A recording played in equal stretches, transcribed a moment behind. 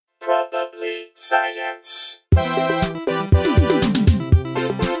Science.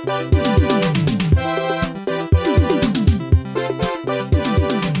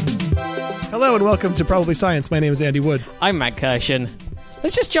 Hello and welcome to Probably Science. My name is Andy Wood. I'm Matt Kirshen.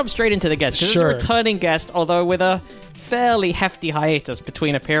 Let's just jump straight into the guest, because Sure. it's a returning guest, although with a fairly hefty hiatus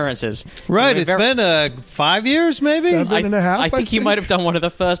between appearances. Right, We're it's been 5 years, maybe? 7.5, I think you might have done one of the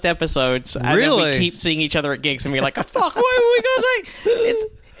first episodes, and then Really? we keep seeing each other at gigs, and we're like, oh, fuck, why are we going to...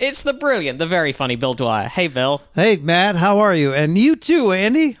 It's the brilliant, the very funny Bill Dwyer. Hey, Bill. Hey, Matt, how are you? And you too,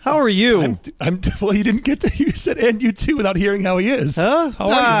 Andy. How are you? Well, you didn't get to. You said and you too without hearing how he is. Huh? How are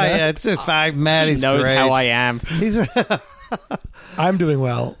you, Matt? Yeah, it's a five. Matt, He he's knows great. how I am. He's I'm doing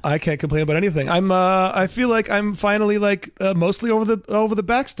well. I can't complain about anything. I feel like I'm finally mostly over the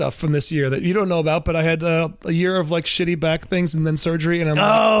back stuff from this year that you don't know about. But I had a year of like shitty back things and then surgery, and I'm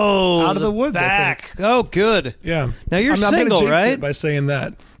out of the woods. back. I think. Oh, good. Yeah. Now you're I'm single, gonna jinx right? it by saying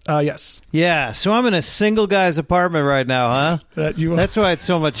that. Yes. Yeah, so I'm in a single guy's apartment right now, huh? That you. That's why it's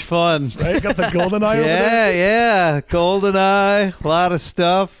so much fun. right. Got the golden eye over there. Yeah, golden eye, a lot of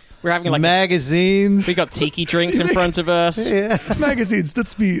stuff. We're having like magazines. we got tiki drinks in front of us. Yeah. Magazines.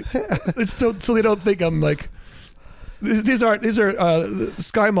 That's me. It's so they don't think I'm like. These are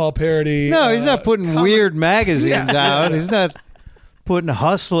Sky Mall parody. No, he's not putting comic- weird magazines Yeah. out. He's not putting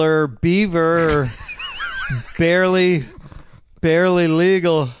Hustler, Beaver, barely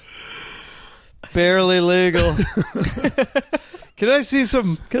legal. Barely legal. Can I see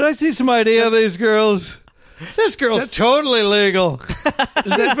some idea of these girls? This girl's totally legal.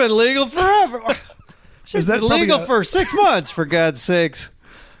 She's been legal forever. She's that been probably legal for 6 months, for God's sakes.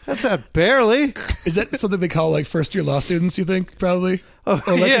 That's not barely. Is that something they call like first year law students? You think probably? Oh,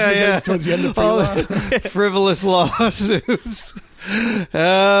 Or like if yeah, you're yeah. getting towards the end of pre-law. Frivolous lawsuits.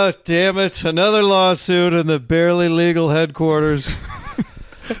 Oh, damn it. Another lawsuit in the barely legal headquarters.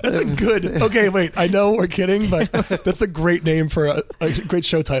 That's a good. Okay, wait. I know we're kidding, but that's a great name for a great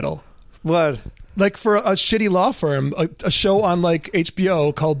show title. What? Like for a shitty law firm, a show on like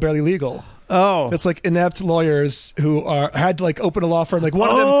HBO called Barely Legal. Oh. It's like inept lawyers who had to like open a law firm. Like one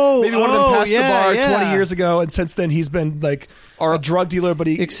of Oh, them passed yeah, the bar yeah. 20 years ago, and since then he's been like a drug dealer. But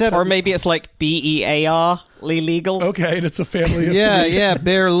he Or maybe it's like BEAR, legal. okay, and it's a family. Of Yeah, three. yeah,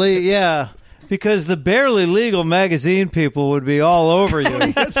 barely, yeah. Because the barely legal magazine people would be all over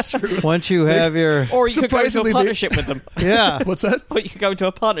you That's true. once you have your... Or you could go into Surprisingly, a they- partnership with them. Yeah. What's that? Or you could go into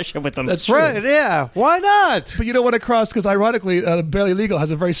a partnership with them. That's true. Right, yeah. Why not? But you don't want to cross because, ironically, Barely Legal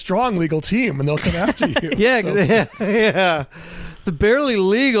has a very strong legal team, and they'll come after you. Yeah, So- yeah. The barely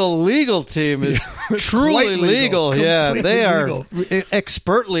legal team is truly Quite legal. legal. Yeah, Completely they are legal.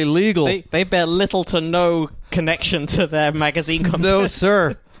 expertly legal. They bear little to no connection to their magazine contest. No,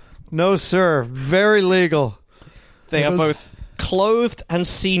 sir. No, sir. Very legal. They are Those- both clothed and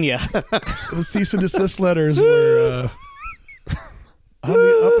senior. The cease and desist letters were on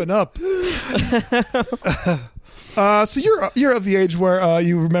the up and up. So you're of the age where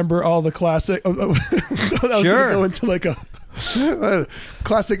you remember all the classic. I was going to Sure. go into like a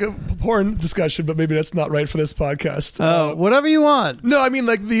classic porn discussion, but maybe that's not right for this podcast. Whatever you want. No, I mean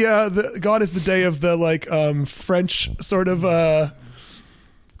like the God is the day of the like French sort of.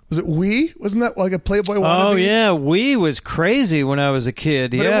 Was it Oui? Wasn't that like a Playboy wannabe? Oh, yeah. We was crazy when I was a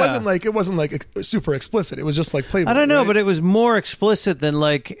kid. But yeah. it wasn't like super explicit. It was just like Playboy. I don't know, right? but it was more explicit than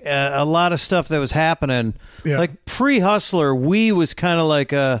like a lot of stuff that was happening. Yeah. Like pre-Hustler, we was kind of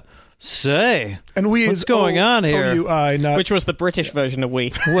like a say. And we What's is going on here? O-U-I, not Which was the British version of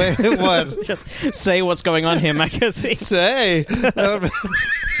We. Wait, what? Just say what's going on here, magazine. Say.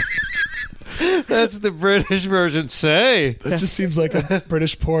 That's the British version. Say. That just seems like a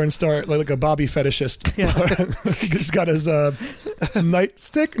British porn star, like a Bobby fetishist. He's got his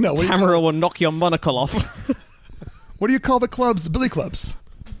nightstick. No, what do, Tamara will knock your monocle off. what do you call the clubs? Billy clubs.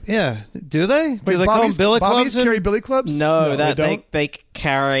 Yeah. Do they? Do Wait, they call them billy Bobbies clubs? carry billy clubs? No, they don't. they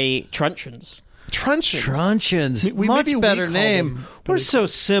carry truncheons. Truncheons. Truncheons. Maybe Much we better call name. them We're billy so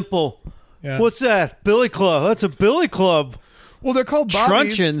simple. Yeah. What's that? Billy Club. That's a Billy Club. Well, they're called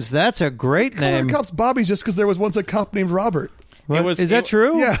Bobbies. Truncheons. That's a great Call their name. cops Bobbies just because there was once a cop named Robert. What? was- Is that it-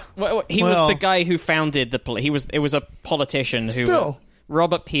 true? Yeah. Well, he was Well- the guy who founded the police. It was a politician who... Still.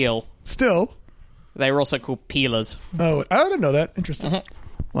 Robert Peel. Still. They were also called peelers. Oh, I didn't know that. Interesting.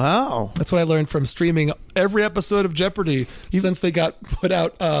 Wow. That's what I learned from streaming every episode of Jeopardy since they got put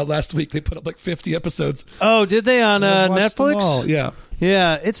out last week. They put up like 50 episodes. Oh, did they on I've watched them all. Netflix? Yeah.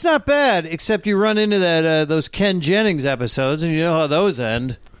 Yeah, it's not bad, except you run into that those Ken Jennings episodes, and you know how those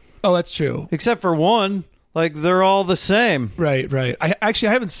end. Oh, that's true. Except for one. Like, they're all the same. Right. I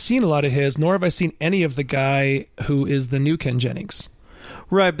haven't seen a lot of his, nor have I seen any of the guy who is the new Ken Jennings.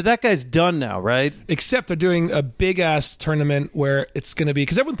 Right, but that guy's done now, right? Except they're doing a big-ass tournament where it's going to be...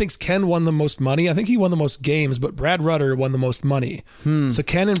 Because everyone thinks Ken won the most money. I think he won the most games, but Brad Rutter won the most money. So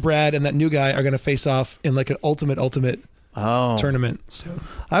Ken and Brad and that new guy are going to face off in like an ultimate tournament. So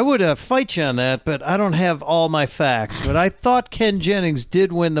I would fight you on that, but I don't have all my facts. But I thought Ken Jennings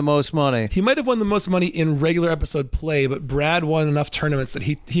did win the most money. he might have won the most money in regular episode play, but Brad won enough tournaments that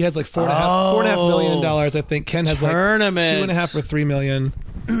he has like $4.5 million. I think Ken has Tournaments. like $2.5 or $3 million.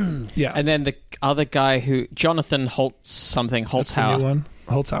 Yeah, And then the other guy who Jonathan that's the new Holzhauer. one.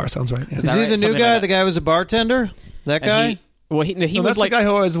 Holzhauer sounds right. Yeah. Is he right? the new Something guy? like that. The guy who was a bartender? That guy? And he No, was that's like the guy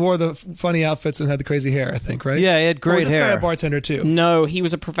who always wore the funny outfits and had the crazy hair, I think, right? Yeah, he had Or great was this guy hair. a bartender too? no, he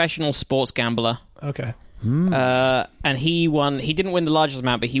was a professional sports gambler. Okay. And he won. He didn't win the largest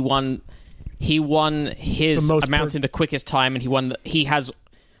amount, but he won his The most amount in the quickest time, and he has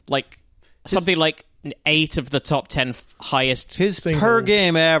like something like 8 of the top 10 highest. His Single. per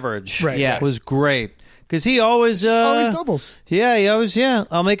game average Right, Yeah. was great. Because he always... Always doubles. Yeah, he always... Yeah,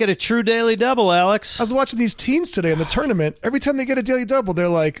 I'll make it a true daily double, Alex. I was watching these teens today in the tournament. Every time they get a daily double, they're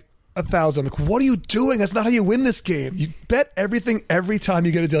like 1,000. Like, what are you doing? That's not how you win this game. You bet everything every time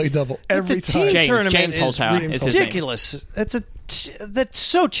you get a daily double. Every the time. team James tournament Holzhauer is is his name. ridiculous. That's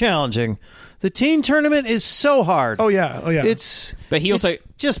so challenging. The teen tournament is so hard. Oh yeah. It's But he also- it's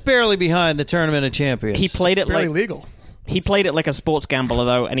just barely behind the Tournament of Champions. He played it's it barely like legal. he played it like a sports gambler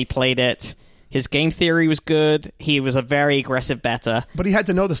though, and he played it. His game theory was good. He was a very aggressive bettor. But he had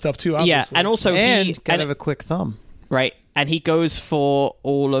to know the stuff too. Obviously. Yeah, and also and he gotta have a quick thumb. right, and he goes for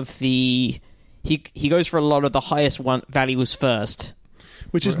all of the he goes for a lot of the highest values first.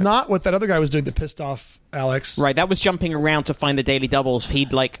 which is not what that other guy was doing that pissed off Alex. Right, that was jumping around to find the daily doubles.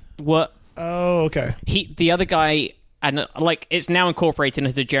 He'd like what Oh, okay. the other guy, and like it's now incorporated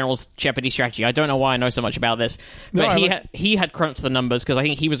into the general Jeopardy strategy. I don't know why I know so much about this, No, but I he had crunched the numbers because I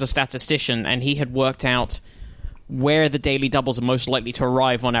think he was a statistician and he had worked out where the daily doubles are most likely to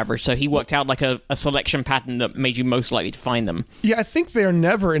arrive on average. So he worked out like a selection pattern that made you most likely to find them. Yeah, I think they're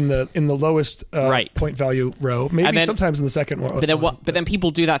never in the lowest Right. point value row. Maybe And then- sometimes in the second row. But then people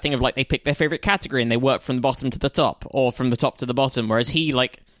do that thing of like they pick their favorite category and they work from the bottom to the top or from the top to the bottom. Whereas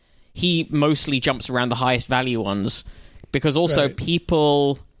he mostly jumps around the highest value ones because also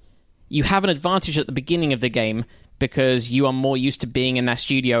Right. you have an advantage at the beginning of the game because you are more used to being in that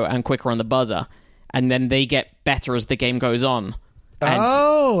studio and quicker on the buzzer, and then they get better as the game goes on. And,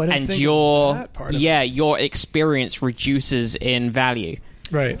 I didn't and think your of that part of your experience reduces in value. it.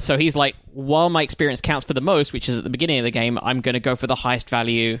 Right. So he's like, while my experience counts for the most, which is at the beginning of the game, I'm going to go for the highest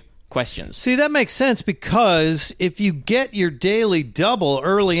value questions. See, that makes sense because if you get your daily double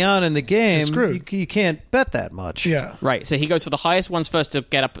early on in the game, screwed. you can't bet that much. Yeah. Right, so he goes for the highest ones first to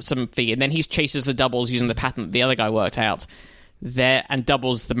get up some fee, and then he chases the doubles using the pattern that the other guy worked out there and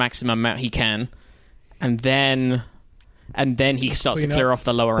doubles the maximum amount he can, and then he starts to clean clear up. off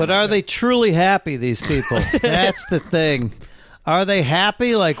the lower But are amounts. they truly happy, these people? That's the thing. Are they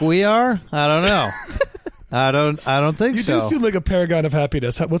happy like we are? I don't know. I don't think You so. do seem like a paragon of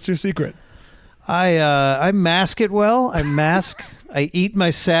happiness. What's your secret? I mask it well. I eat my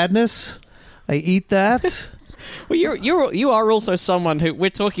sadness. I eat that. Well, you are also someone who we're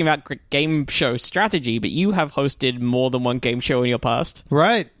talking about game show strategy, but you have hosted more than one game show in your past.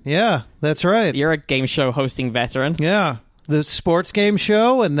 Right. Yeah, that's right. You're a game show hosting veteran. Yeah. The sports game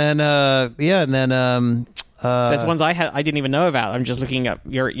show and then There's ones I didn't even know about. I'm just looking up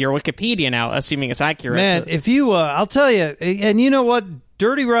your Wikipedia now, assuming it's accurate. man, if you I'll tell you, and you know what?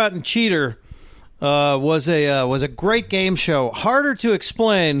 Dirty Rotten Cheater was a great game show. Harder to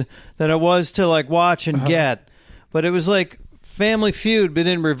explain than it was to like watch and get. But it was like Family Feud, but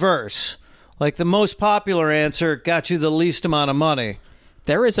in reverse. Like the most popular answer got you the least amount of money.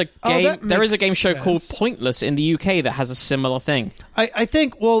 There is a game. that There is a makes game show called sense. Pointless in the UK that has a similar thing. I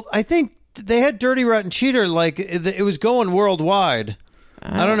think they had Dirty Rotten Cheater like it was going worldwide.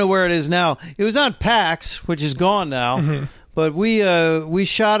 I don't know where it is now. It was on PAX, which is gone now. But we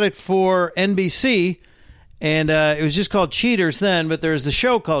shot it for NBC, and it was just called Cheaters then. But there's the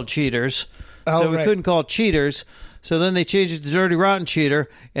show called Cheaters, Oh, so we right. couldn't call it Cheaters. So then they changed it to Dirty Rotten Cheater,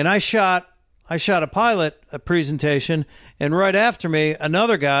 and I shot a pilot presentation, and right after me,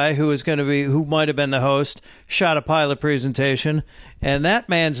 another guy who might have been the host shot a pilot presentation, and that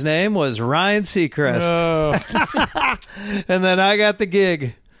man's name was Ryan Seacrest. And then I got the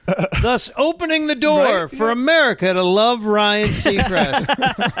gig, thus opening the door Right, for America to love Ryan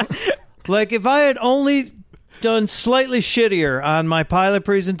Seacrest. Like if I had only done slightly shittier on my pilot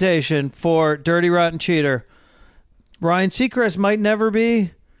presentation for Dirty Rotten Cheater, Ryan Seacrest might never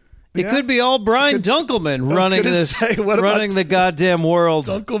be It could be all Brian Dunkelman running running the goddamn world.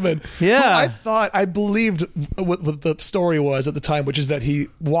 Dunkelman. Yeah. Who I believed what the story was at the time, which is that he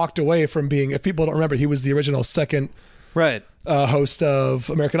walked away from being, if people don't remember, he was the original second Right. Host of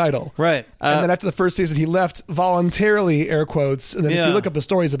American Idol. Right. And then after the first season, he left voluntarily, air quotes. And then if you look up the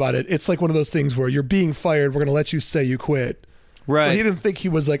stories about it, it's like one of those things where you're being fired. We're going to let you say you quit. Right. So he didn't think he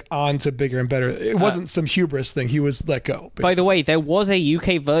was like on to bigger and better. It wasn't some hubris thing. He was let go. Basically. By the way, there was a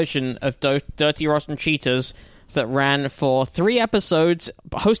UK version of Dirty Rotten Cheaters that ran for 3 episodes,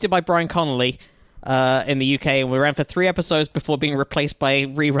 hosted by Brian Connolly in the UK, and we ran for 3 episodes before being replaced by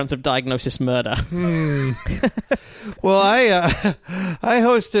reruns of Diagnosis Murder. Well, I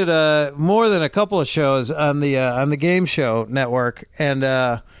hosted more than a couple of shows on the Game Show Network,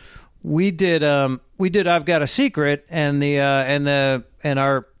 and we did I've Got a Secret, and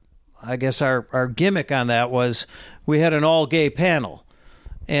our gimmick on that was we had an all gay panel,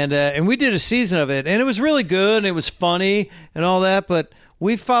 and we did a season of it, and it was really good, and it was funny and all that, but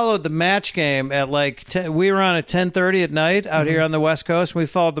we followed the Match Game at like we were on at 10:30 at night out here on the West Coast. We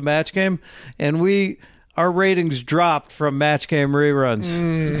followed the Match Game, and our ratings dropped from Match Game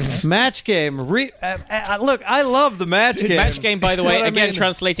reruns. Match Game. Look, I love the Match Game. Match Game, by the way, again, mean?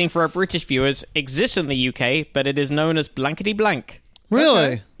 translating for our British viewers, exists in the UK, but it is known as Blankety Blank. Really?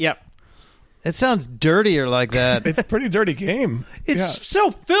 Okay. Yep. It sounds dirtier like that. It's a pretty dirty game. It's so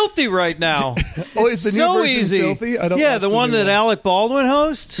filthy right now. Oh, is the so new version easy. filthy? I don't yeah, watch the one new that Alec Baldwin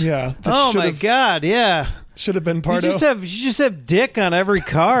hosts. Yeah. that Oh my should've- God. Yeah. Should have been You Pardo. just have dick on every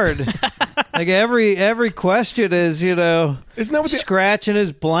card. Like every question is, Isn't that what the scratching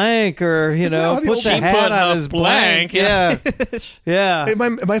his blank, or Isn't that how the puts old- a She hat put on a his blank, blank. Yeah. Yeah.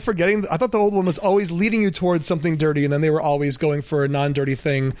 Am I forgetting? I thought the old one was always leading you towards something dirty, and then they were always going for a non-dirty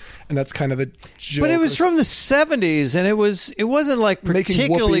thing, and that's kind of the joke. But it was from the 70s, and it wasn't like Making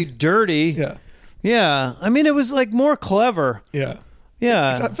particularly whoopee. dirty. Yeah. Yeah. I mean, it was like more clever. Yeah. Yeah.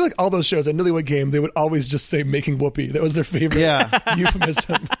 I feel like all those shows at Newlywed Game, they would always just say "making whoopee." That was their favorite Yeah.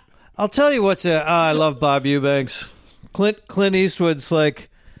 euphemism. I'll tell you I love Bob Eubanks. Clint Eastwood's like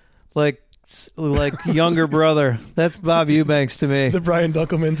younger brother. That's Bob Eubanks to me. The Brian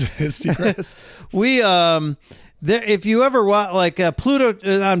Dunkelman to his Seacrest. We if you ever watch like Pluto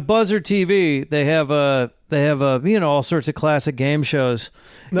on Buzzr TV, they have all sorts of classic game shows.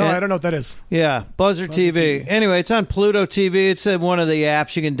 No, And- I don't know what that is. Yeah, Buzzr TV. TV. Anyway, it's on Pluto TV. It's one of the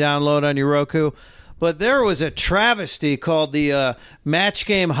apps you can download on your Roku. But there was a travesty called the Match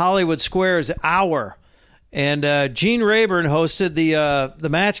Game Hollywood Squares Hour, and Gene Rayburn hosted the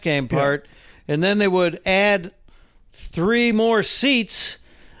Match Game part, and then they would add 3 more seats,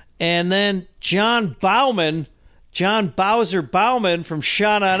 and then John Bowser Bauman from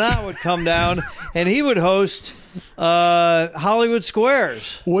Sha Na Na would come down, and he would host Hollywood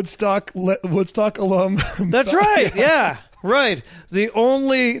Squares. Woodstock alum. That's right. Yeah. Right. The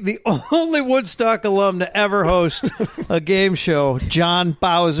only Woodstock alum to ever host a game show, John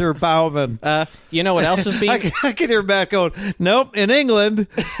Bowser Bauman. You know what else has been... I can hear Matt going, nope, in England,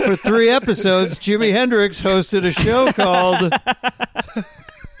 for 3 episodes, Jimi Hendrix hosted a show called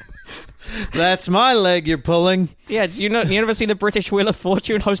That's My Leg You're Pulling. Yeah, you never seen the British Wheel of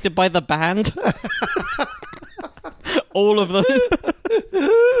Fortune hosted by the band? All of them.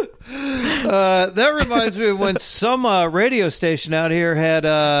 That reminds me of when some radio station out here had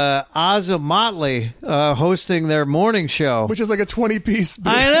Ozzy Motley hosting their morning show. Which is like a 20-piece.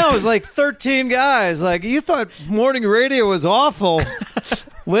 I know, it was like 13 guys. Like, you thought morning radio was awful.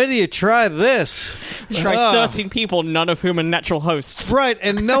 When do you try this? Tried 13 people, none of whom are natural hosts. Right,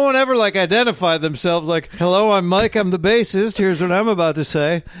 and no one ever like identified themselves like, hello, I'm Mike, I'm the bassist, here's what I'm about to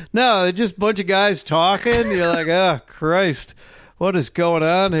say. No, they're just a bunch of guys talking. You're like, oh, Christ, what is going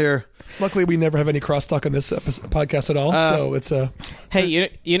on here? Luckily, we never have any crosstalk on this podcast at all, so it's a. Hey,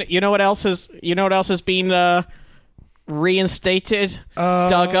 you know what else has been reinstated,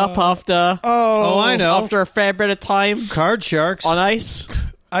 dug up after I know. after a fair bit of time Card Sharks. on ice?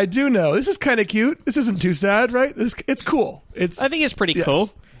 I do know. This is kind of cute. This isn't too sad, right? It's cool. I think it's pretty cool.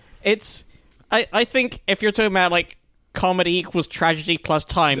 It's I think if you're talking about like comedy equals tragedy plus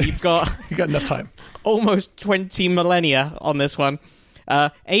time, you've got You got enough time. almost 20 millennia on this one.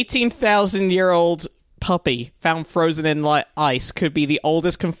 18,000-year-old puppy found frozen in ice could be the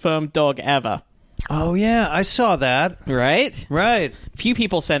oldest confirmed dog ever. Oh, yeah, I saw that. Right? Right. Few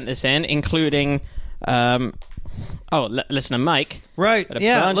people sent this in, including listener Mike. Right. But a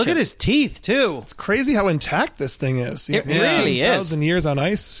Yeah, bunch look of- at his teeth, too. It's crazy how intact this thing is. It really is. 1,000 years on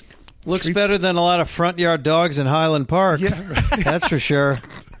ice. Looks Treats- better than a lot of front yard dogs in Highland Park. Yeah, right. That's for sure.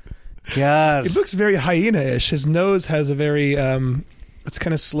 God. It looks very hyena-ish. His nose has a very It's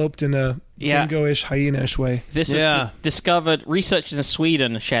kind of sloped in a Yeah. dingo-ish, hyena-ish way. This is discovered. Researchers in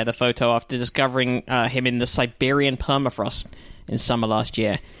Sweden shared the photo after discovering him in the Siberian permafrost in summer last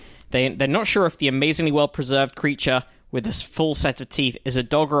year. They're not sure if the amazingly well-preserved creature with a full set of teeth is a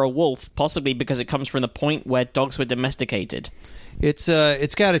dog or a wolf, possibly because it comes from the point where dogs were domesticated. It's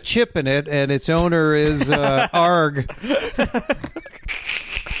got a chip in it, and its owner is Arg.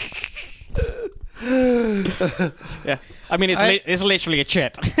 Yeah, I mean it's literally a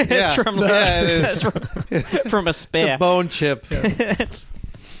chip. Yeah. It's from Yeah, it is. from a It's spear. a bone chip. It's-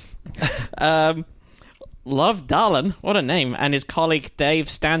 Love Darlin, what a name, and his colleague Dave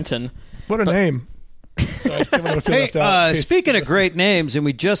Stanton. What a name. Sorry, I still want to feel Hey, left out. in case- speaking of great names, and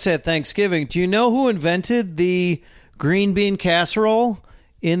we just had Thanksgiving, do you know who invented the green bean casserole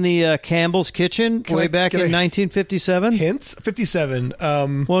in the Campbell's kitchen way back in get a 1957? Hints? 57.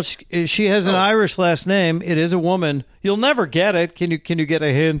 Well, she has an Irish last name. It is a woman. You'll never get it. Can you get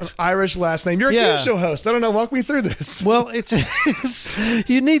a hint? Irish last name. You're a Yeah. game show host. I don't know. Walk me through this. Well, it's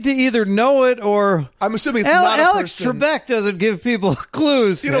you need to either know it or I'm assuming it's not a Alex person. Trebek doesn't give people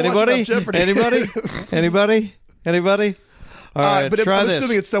clues. You don't watch Anybody? enough Jeopardy. Anybody? All right, but try I'm this.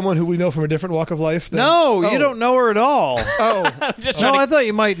 assuming it's someone who we know from a different walk of life. Then. No, Oh. you don't know her at all. Oh, Just No, trying I to, thought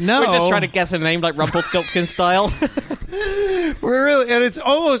you might know. we're just trying to guess a name like Rumpelstiltskin style. We're really, and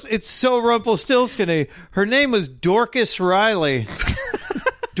it's so Rumpelstiltskin-y. Her name was Dorcas Riley.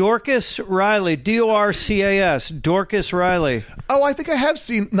 Dorcas Riley, Dorcas, Dorcas Riley. oh, I think I have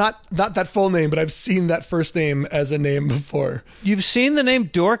seen not that full name, but I've seen that first name as a name before. You've seen the name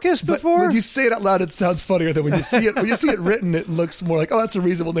Dorcas But before? when you say it out loud, it sounds funnier than when you see it. When you see it written, it looks more like, oh, that's a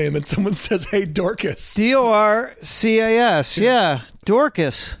reasonable name. Than someone says, hey, Dorcas. Dorcas, yeah,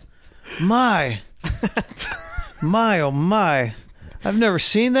 Dorcas. My, oh my! I've never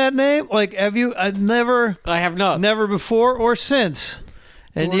seen that name. Like, have you? I've never I have not. before or since.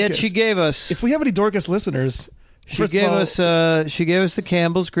 And yet Dorcas. she gave us. If we have any Dorcas listeners, She first gave of all, us. She gave us the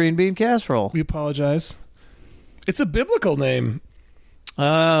Campbell's green bean casserole. we apologize. It's a biblical name.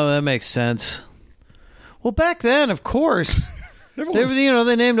 Oh, that makes sense. Well, back then, of course, Everyone-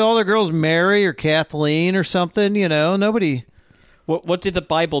 they named all their girls Mary or Kathleen or something. Nobody. What did the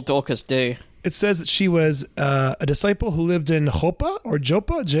Bible Dorcas do? It says that she was a disciple who lived in Joppa or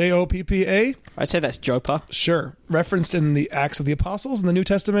Joppa, Joppa. I'd say that's Joppa. Sure. Referenced in the Acts of the Apostles in the New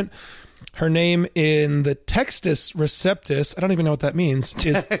Testament. Her name in the Textus Receptus, I don't even know what that means,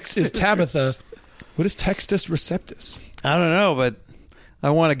 is Tabitha. What is Textus Receptus? I don't know, but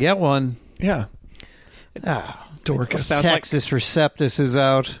I want to get one. Yeah. Dorcas. Sounds like Texas Receptus is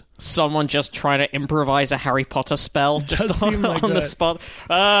out. someone just trying to improvise a Harry Potter spell just does seem like on the that. spot.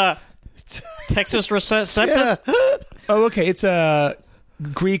 Texas Receptus? Oh, okay. It's a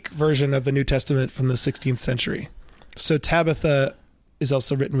Greek version of the New Testament from the 16th century. So Tabitha is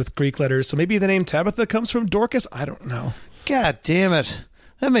also written with Greek letters. So maybe the name Tabitha comes from Dorcas? I don't know. God damn it.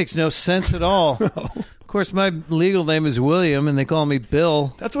 That makes no sense at all. Of course, my legal name is William, and they call me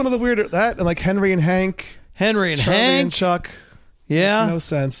Bill. That's one of the weirder, that and like Henry and Hank, Henry and Charlie Hank. and Chuck. Yeah. No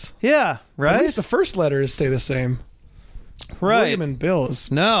sense. Yeah, At right? least the first letters stay the same. Right. William and Bill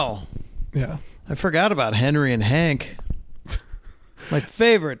is, No. yeah. I forgot about Henry and Hank. My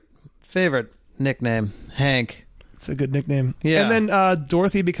favorite nickname, Hank. It's a good nickname. Yeah. And then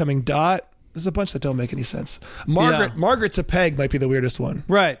Dorothy becoming Dot. There's a bunch that don't make any sense. Margaret. Yeah. Margaret's a Peg might be the weirdest one.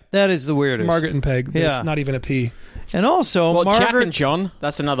 Right. That is the weirdest. Margaret and Peg. There's Yeah. not even a P. And also, Well, Jack Margaret. and John,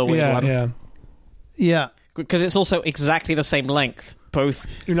 that's another weird Yeah, one. yeah. Yeah. Because it's also exactly the same length. Both.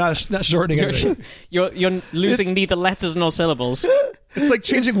 You're not shortening it. You're losing neither letters nor syllables. It's like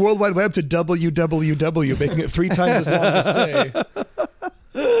changing World Wide Web to www, making it 3 times as long to say.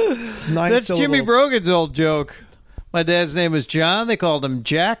 It's 9 That's syllables. Jimmy Brogan's old joke. My dad's name was John. They called him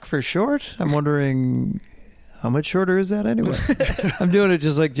Jack for short. I'm wondering how much shorter is that anyway? I'm doing it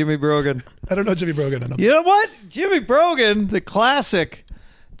just like Jimmy Brogan. I don't know Jimmy Brogan. I don't. You know what? Jimmy Brogan, the classic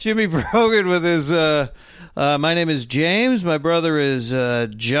Jimmy Brogan with his, my name is James. My brother is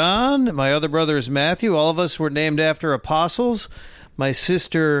John. My other brother is Matthew. All of us were named after apostles. My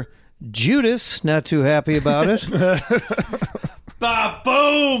sister Judas, not too happy about it.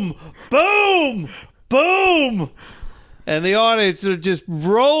 Boom! Boom! Boom! And the audience are just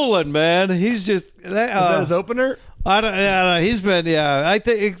rolling, man. He's just... Is that his opener? I don't know. He's been, I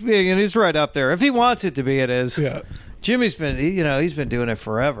think he's right up there. If he wants it to be, it is. Yeah. Jimmy's been, he's been doing it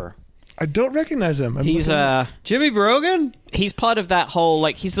forever. I don't recognize him. He's Jimmy Brogan, he's part of that whole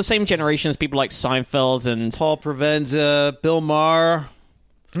he's the same generation as people like Seinfeld and Paul Provenza, Bill Maher.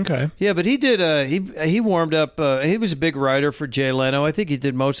 Okay. Yeah, but he did. He warmed up. He was a big writer for Jay Leno. I think he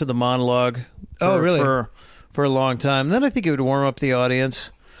did most of the monologue. Oh, really? for a long time. Then I think it would warm up the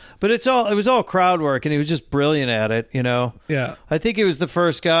audience. But it was all crowd work, and he was just brilliant at it, Yeah. I think he was the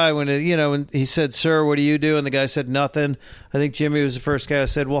first guy when he said, "Sir, what do you do?" And the guy said nothing. I think Jimmy was the first guy who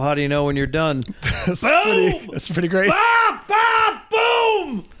said, "Well, how do you know when you're done?" That's pretty great.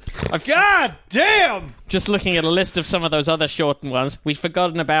 Boom! God damn! Just looking at a list of some of those other shortened ones, we've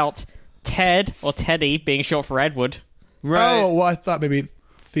forgotten about Ted or Teddy being short for Edward. Right. Oh, well, I thought maybe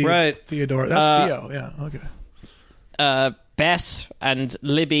Theodore. That's Theo. Yeah. Okay. Bess and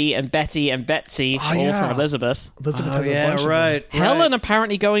Libby and Betty and Betsy, all from Elizabeth. Elizabeth has a bunch of them. Helen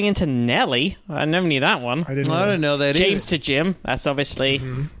apparently going into Nellie. I never knew that one. I didn't know that James either. to Jim. That's obviously.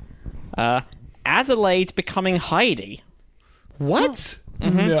 Adelaide becoming Heidi. What?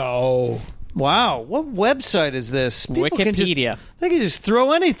 No. Wow, what website is this? People Wikipedia. They can just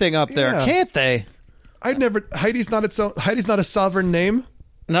throw anything up there, Yeah. can't they? Heidi's not a sovereign name.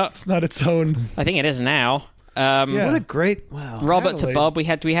 No, It's not its own. I think it is now. Yeah. What a great wow. Robert to Adelaide. Bob.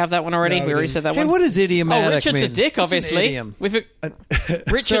 Do we have that one already? No, we already didn't. said that Hey, one. what does idiomatic Richard mean? to Dick, What's an obviously. idiom?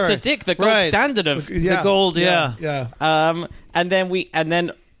 Richard Sorry. to Dick, the gold Right. standard of. Yeah. The gold, yeah. Yeah. And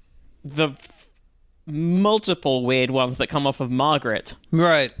then the multiple weird ones that come off of Margaret.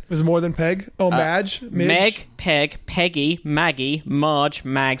 Right. Was it more than Peg? Oh, Madge? Midge? Meg, Peg, Peggy, Maggie, Marge,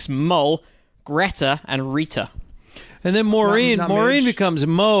 Mags, Mole, Greta, and Rita. And then Maureen. Not Maureen Midge. becomes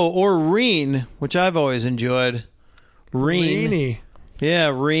Mo or Reen, which I've always enjoyed. Reen. Reenie.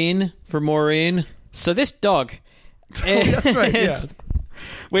 Yeah, Reen for Maureen. So this dog. That's right, is- yeah.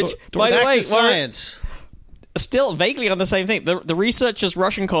 Which, So, by the Back way, to science. still vaguely on the same thing. The researchers'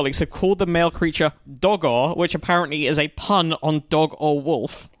 Russian colleagues have called the male creature Dogor, which apparently is a pun on dog or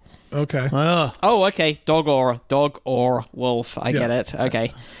wolf. Okay. Oh, okay. Dog or wolf. I get Yeah. it.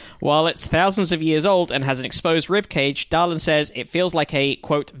 Okay. While it's thousands of years old and has an exposed rib cage, Darlin says it feels like a,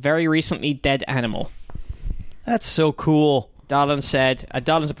 quote, very recently dead animal. That's so cool. Darlin's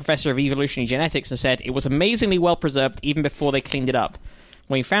a professor of evolutionary genetics and said it was amazingly well preserved even before they cleaned it up.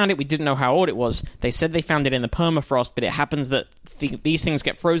 When we found it, we didn't know how old it was. They said they found it in the permafrost, but it happens that these things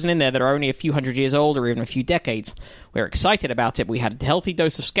get frozen in there that are only a few hundred years old or even a few decades. We were excited about it, but we had a healthy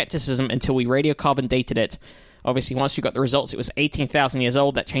dose of skepticism until we radiocarbon dated it. Obviously, once we got the results, it was 18,000 years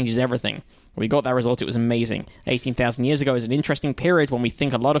old. That changes everything. When we got that result, it was amazing. 18,000 years ago is an interesting period when we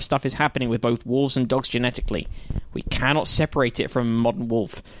think a lot of stuff is happening with both wolves and dogs genetically. We cannot separate it from a modern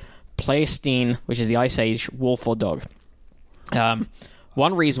wolf. Pleistocene, which is the Ice Age, wolf or dog.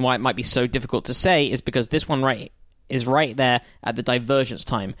 One reason why it might be so difficult to say is because this one is right there at the divergence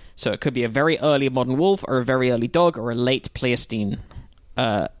time. So it could be a very early modern wolf or a very early dog or a late Pleistocene.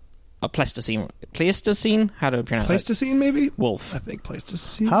 A Pleistocene? How do I pronounce Pleistocene, maybe? Wolf. I think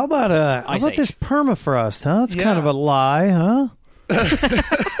Pleistocene. How about Ice Age. this permafrost, huh? It's Yeah. kind of a lie, huh?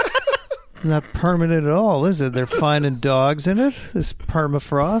 Not permanent at all, is it? They're finding dogs in it, this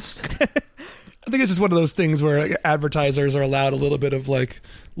permafrost. I think it's just one of those things where like, advertisers are allowed a little bit of like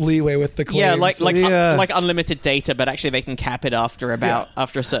leeway with the claims. Yeah, like Yeah. like unlimited data, but actually they can cap it after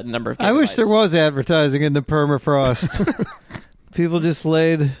a certain number of gigabytes. I wish there was advertising in the permafrost. People just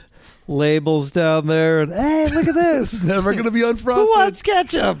laid labels down there and, hey, look at this. It's never going to be Who unfrosted. wants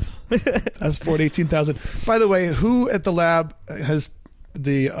ketchup? That's 18,000. By the way, who at the lab has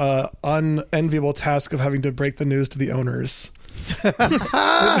the unenviable task of having to break the news to the owners?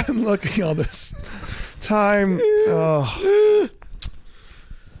 I've been looking all this time. Oh.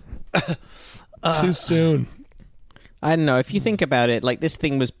 Too soon. I don't know. If you think about it, like this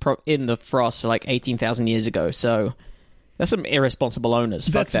thing was in the frost like 18,000 years ago, so there's some irresponsible owners.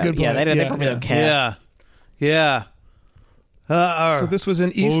 Fuck That's a that. good Yeah, point. they Yeah, probably yeah. don't care. Yeah. So this was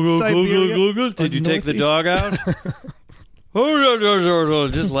in East Siberia. Did you take the Northeast? dog out?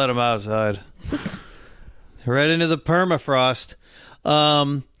 Just let him outside. Right into the permafrost.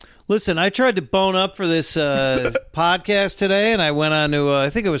 Listen, I tried to bone up for this podcast today, and I went on to, I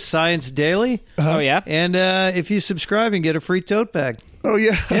think it was Science Daily. Oh, yeah? And if you subscribe, you can get a free tote bag. Oh,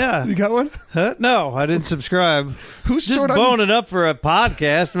 yeah. Yeah. You got one? Huh? No, I didn't subscribe. Who's Just short on boning up for a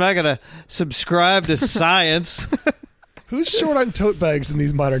podcast. I'm not going to subscribe to science. Who's short on tote bags in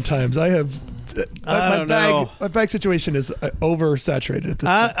these modern times? I have I don't know. My bag situation is oversaturated at this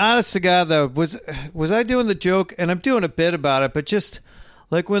point. Honest to God, though, was I doing the joke? And I'm doing a bit about it, but just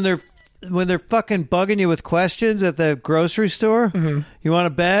like when they're fucking bugging you with questions at the grocery store. Mm-hmm. You want a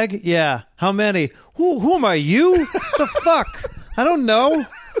bag? Yeah. How many? Who am I? You? The fuck? I don't know.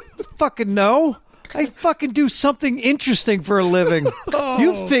 Fucking know. I fucking do something interesting for a living.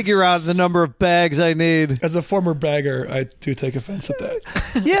 You figure out the number of bags I need. As a former bagger, I do take offense at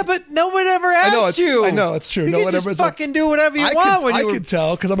that. Yeah, but no one ever asked you. I know, it's true. You no can one just ever fucking do whatever you want when I you were... can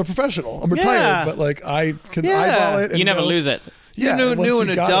tell because I'm a professional. I'm retired, Yeah. but like I can Yeah. eyeball it. And You never know- lose it. Yeah, You once knew in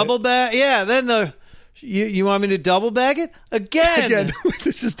you a got double it. bag? Yeah, then you want me to double bag it? Again,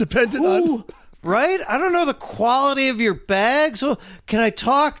 this is dependent on. Ooh, right? I don't know the quality of your bags. Well, can I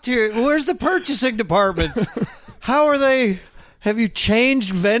talk to your... Where's the purchasing department? How are they... Have you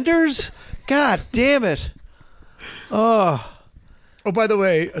changed vendors? God damn it. Oh. Oh, by the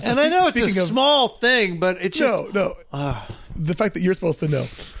way, And I know it's a speaking of- small thing, but it's just... No. The fact that you're supposed to know.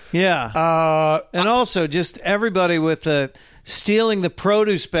 Yeah. And also, just everybody with stealing the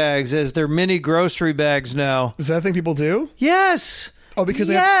produce bags as their mini grocery bags now. Is that a thing people do? Yes. Oh, because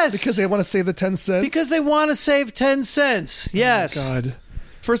Yes. they want to save the 10 cents. Because they want to save 10 cents. Yes. Oh my God.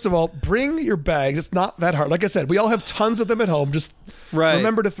 First of all, bring your bags. It's not that hard. Like I said, we all have tons of them at home. Just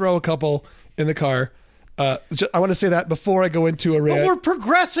remember to throw a couple in the car. I want to say that before I go into a rant. But we're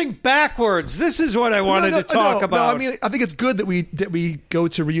progressing backwards. This is what I wanted to talk about. No, I mean, I think it's good that we go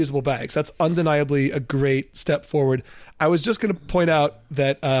to reusable bags. That's undeniably a great step forward. I was just going to point out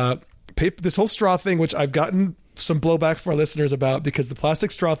that this whole straw thing, which I've gotten some blowback from our listeners about because the plastic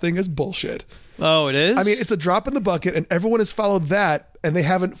straw thing is bullshit. Oh, it is? I mean, it's a drop in the bucket, and everyone has followed that, and they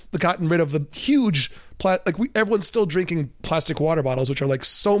haven't gotten rid of the huge everyone's still drinking plastic water bottles, which are like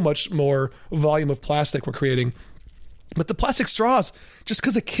so much more volume of plastic we're creating. But the plastic straws, just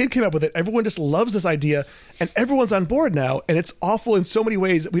because a kid came up with it, everyone just loves this idea, and everyone's on board now, and it's awful in so many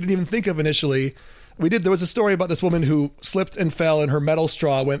ways that we didn't even think of initially. There was a story about this woman who slipped and fell, and her metal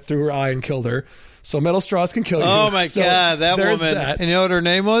straw went through her eye and killed her. So metal straws can kill you. Oh, my So God, that there's woman. That. And you know what her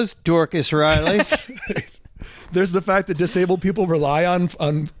name was? Dorcas Riley. There's the fact that disabled people rely on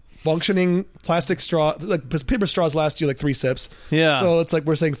functioning plastic straw, like because paper straws last you like 3 sips. Yeah. So it's like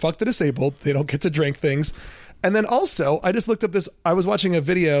we're saying fuck the disabled. They don't get to drink things. And then also, I just looked up this. I was watching a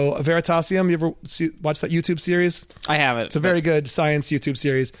video, Veritasium. You ever watch that YouTube series? I haven't. It's a very good science YouTube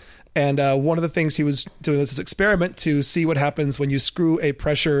series. And one of the things he was doing was this experiment to see what happens when you screw a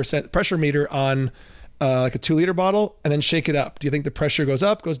pressure meter on like a 2-liter bottle and then shake it up. Do you think the pressure goes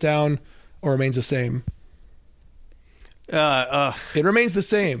up, goes down, or remains the same? It remains the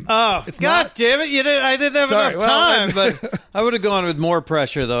same. Oh, it's God damn it! I didn't have Sorry, enough time, but I would have gone with more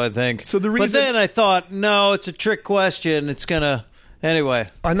pressure, though. I think. So the reason- but then I thought, no, it's a trick question. It's gonna anyway.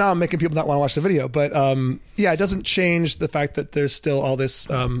 Now I'm making people not want to watch the video, but it doesn't change the fact that there's still all this.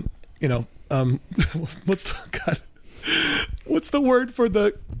 What's the word for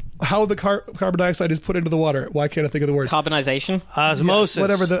how the carbon dioxide is put into the water? Why can't I think of the word? Carbonization? Osmosis. Yes,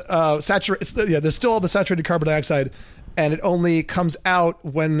 whatever the there's still all the saturated carbon dioxide, and it only comes out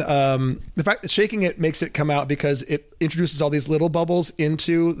when the fact that shaking it makes it come out because it introduces all these little bubbles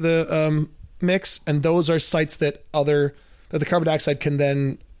into the mix, and those are sites that the carbon dioxide can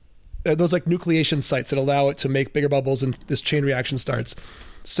then those like nucleation sites that allow it to make bigger bubbles, and this chain reaction starts.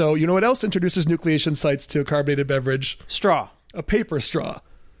 So you know what else introduces nucleation sites to a carbonated beverage? Straw. A paper straw.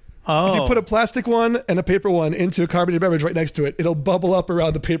 Oh. If you put a plastic one and a paper one into a carbonated beverage right next to it, it'll bubble up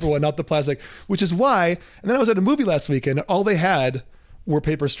around the paper one, not the plastic, which is why. And then I was at a movie last weekend, and all they had were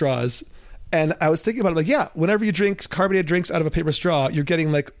paper straws. And I was thinking about it, like, yeah, whenever you drink carbonated drinks out of a paper straw, you're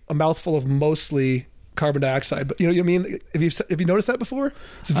getting like a mouthful of mostly carbon dioxide. But you know what I mean? Have you noticed that before?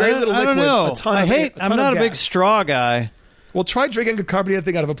 It's very little liquid. I don't know. A ton I'm not of a big gas. straw guy. Well, try drinking a carbonated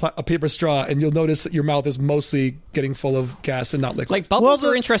thing out of a paper straw, and you'll notice that your mouth is mostly getting full of gas and not liquid. Like bubbles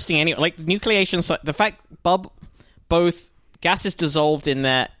are interesting anyway. Like nucleation, the fact both gas is dissolved in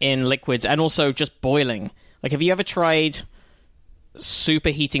liquids and also just boiling. Like, have you ever tried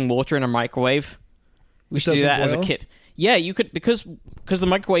superheating water in a microwave? We used to do that as a kid. Yeah, you could because the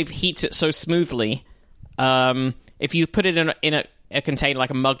microwave heats it so smoothly. If you put it in a container,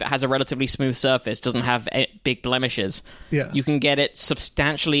 like a mug that has a relatively smooth surface, doesn't have big blemishes, you can get it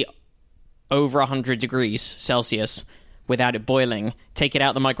substantially over 100 degrees Celsius without it boiling. Take it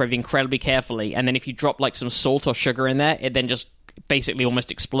out of the microwave incredibly carefully, and then if you drop like some salt or sugar in there, it then just basically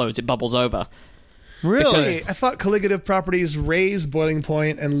almost explodes. It bubbles over. Really? Hey, I thought colligative properties raise boiling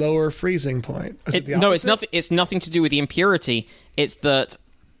point and lower freezing point. Is it the No, it's opposite? nothing. It's nothing to do with the impurity. It's that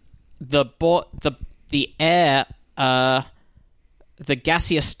the air, the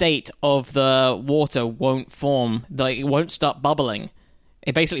gaseous state of the water won't form. Like, it won't start bubbling.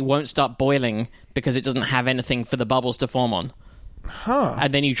 It basically won't start boiling because it doesn't have anything for the bubbles to form on. Huh.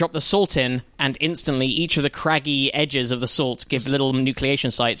 And then you drop the salt in, and instantly each of the craggy edges of the salt gives little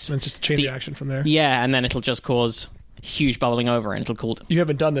nucleation sites. And it's just a chain reaction from there. Yeah, and then it'll just cause huge bubbling over, and it'll cool it. You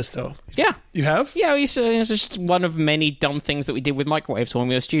haven't done this though. Yeah. You have? Yeah, it's just one of many dumb things that we did with microwaves when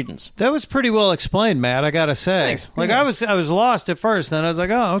we were students. That was pretty well explained, Matt. I gotta say. Thanks. Like I was lost at first, then I was like,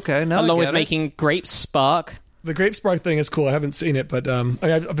 oh, okay. Now Along I with get it. making grapes spark. The grape spark thing is cool. I haven't seen it, but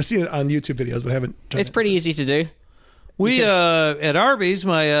I've seen it on YouTube videos, but I haven't done It's it. pretty easy to do. We at Arby's,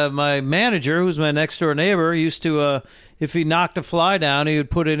 my manager, who's my next door neighbor, used to if he knocked a fly down, he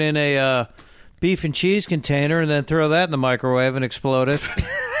would put it in a beef and cheese container and then throw that in the microwave and explode it.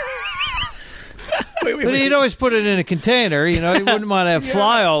 But he'd always put it in a container. You know, he wouldn't want to have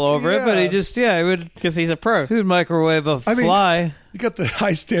fly all over it, but he just he would Because he's a pro. he would microwave a I mean, fly. You got the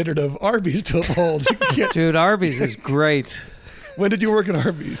high standard of Arby's to uphold. You can't- Dude, Arby's is great. When did you work at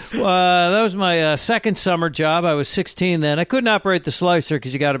Arby's? That was my second summer job. I was 16 then. I couldn't operate the slicer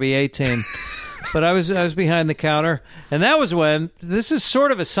because you got to be 18. But I was behind the counter, and that was when this is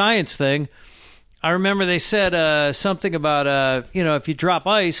sort of a science thing. I remember they said something about if you drop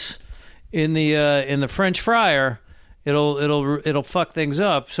ice in the French fryer, it'll fuck things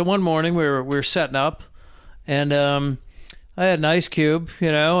up. So one morning we were setting up, and I had an ice cube,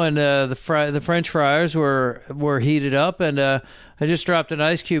 and the French fryers were heated up, and I just dropped an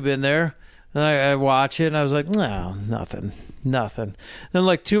ice cube in there, and I watch it, and I was like, no, nothing. Then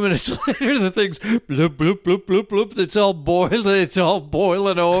like 2 minutes later, the thing's bloop bloop bloop bloop bloop. It's all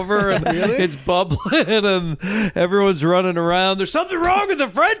boiling over, and it's bubbling, and everyone's running around. There's something wrong with the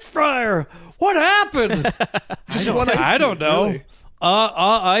French fryer. What happened? I don't know. Really?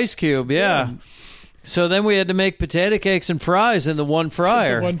 Ice cube, yeah. Damn. So then we had to make potato cakes and fries in the one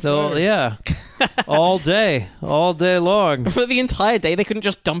fryer. Yeah, all day long. For the entire day, they couldn't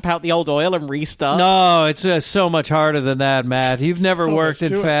just dump out the old oil and restart. No, it's so much harder than that, Matt. You've never So worked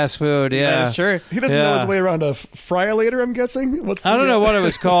much in to it. fast food. Yeah, That's true. He doesn't know Yeah. his way around a fryer later, I'm guessing? I don't know what it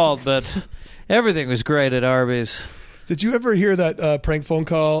was called, but everything was great at Arby's. Did you ever hear that prank phone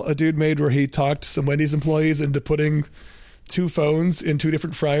call a dude made where he talked some Wendy's employees into putting 2 phones in 2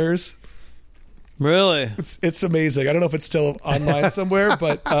 different fryers? Really? It's amazing. I don't know if it's still online somewhere,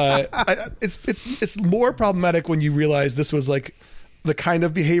 but it's more problematic when you realize this was like the kind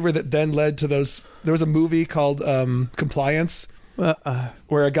of behavior that then led to those. There was a movie called Compliance,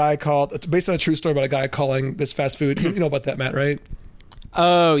 where a guy called. It's based on a true story about a guy calling this fast food. You know about that, Matt, right?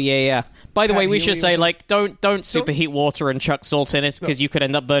 Oh, yeah. By the Pat way, we Healy should or say, something? like, don't superheat water and chuck salt in it because you could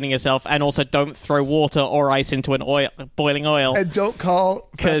end up burning yourself. And also, don't throw water or ice into an boiling oil. And don't call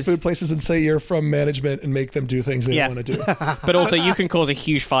 'Cause- fast food places and say you're from management and make them do things they don't want to do. But also, you can cause a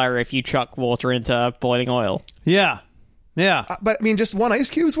huge fire if you chuck water into boiling oil. Yeah. But I mean, just 1 ice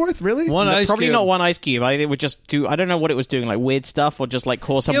cube's worth, really? One ice Probably cube. not 1 ice cube. It would just do. I don't know what it was doing, like weird stuff, or just like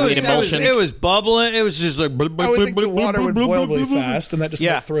cause some weird emulsion. It was bubbling. It was just like. I would think the water would boil really fast, and that just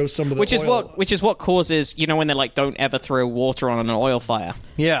might throw some of the which oil. is what causes, when they're like, don't ever throw water on an oil fire.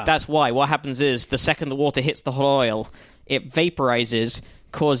 Yeah. That's why. What happens is the second the water hits the hot oil, it vaporizes,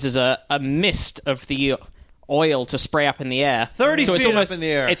 causes a mist of the oil to spray up in the air. 30 so it's feet up almost, in the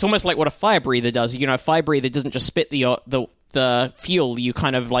air. It's almost like what a fire breather does. A fire breather doesn't just spit the fuel, you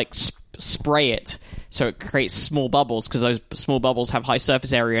kind of like spray it so it creates small bubbles because those small bubbles have high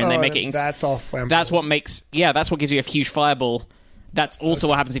surface area and they make it. That's all flammable. That's what makes. Yeah, that's what gives you a huge fireball. That's also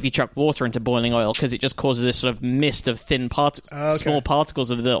what happens if you chuck water into boiling oil because it just causes this sort of mist of thin small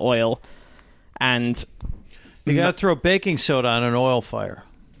particles of the oil, and You got to throw baking soda on an oil fire.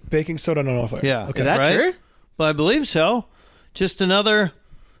 Baking soda on an oil fire. Yeah. Okay. is that Right? true? Well, I believe so. Just another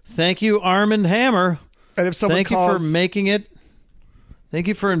thank you, Arm & Hammer. And if someone Thank calls, you for making it. Thank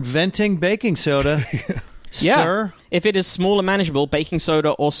you for inventing baking soda, Yeah. sir. If it is small and manageable, baking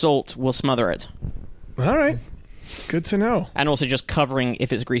soda or salt will smother it. all right, good to know. And also just covering,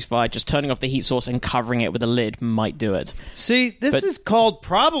 if it's grease fired, just turning off the heat source and covering it with a lid might do it. See, this But- is called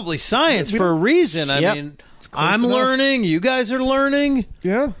probably science for a reason. I Yep. mean, close I'm enough. learning. You guys are learning.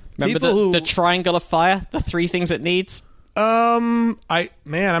 Yeah. Remember People the who- triangle of fire? The 3 things it needs? I'm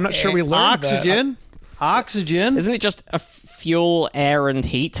not sure we learned Oxygen. Oxygen. Isn't it just a fuel, air, and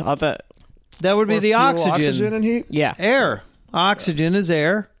heat? That would that. be the Fuel, oxygen. and heat. Yeah. Air. Oxygen is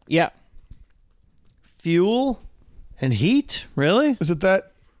air. Yeah. Fuel and heat. Really? Is it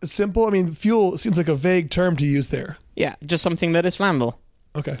that simple? I mean, fuel seems like a vague term to use there. Yeah, just something that is flammable.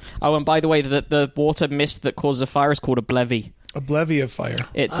 Okay, Oh, and by the way, the water mist that causes a fire is called a blevy. a blevy of fire.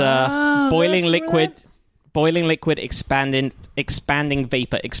 It's boiling that's liquid, right. boiling liquid expanding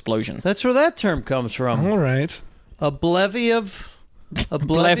vapor explosion. That's where that term comes from. All right. A blevy of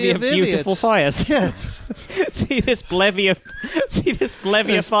Blevy of beautiful idiots. fires. Yes. see this blevy of This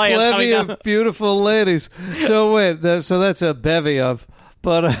fires coming bevy down. of beautiful ladies. So wait, so that's a bevy of.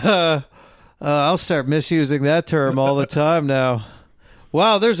 But I'll start misusing that term all the time now.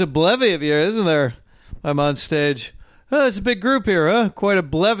 Wow, there's a bevy of you, isn't there? I'm on stage. Oh, it's a big group here, huh? Quite a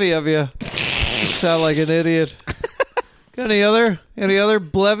bevy of you. You sound like an idiot. Got any other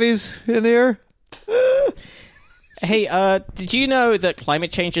blevies in here? Hey, did you know that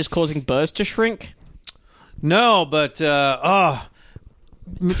climate change is causing birds to shrink? No, but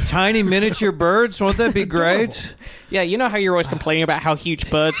tiny miniature birds, won't that be great? Yeah, you know how you're always complaining about how huge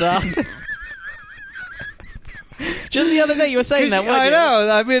birds are? Just the other day you were saying that, weren't I you? know.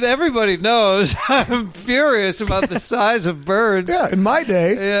 I mean, everybody knows. I'm furious about the size of birds. Yeah, in my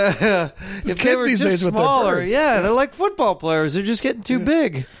day, Yeah. If they kids were these just days with their smaller, birds. yeah, they're like football players. They're just getting too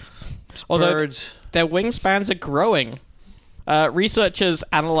big. Although Birds. their wingspans are growing. Researchers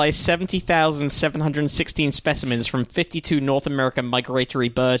analyzed 70,716 specimens from 52 North American migratory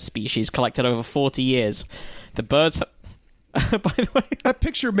bird species collected over 40 years. The birds... By the way, that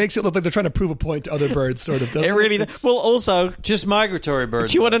picture makes it look like they're trying to prove a point to other birds, sort of, doesn't it really It's- Well, also, Just migratory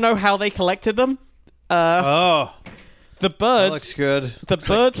birds. do you want to know how they collected them? Oh, The that birds... looks good. The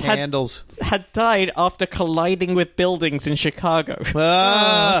birds Candles. had died after colliding with buildings in Chicago.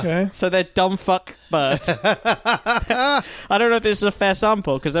 Ah, Okay. So they're dumb fuck birds. I don't know if this is a fair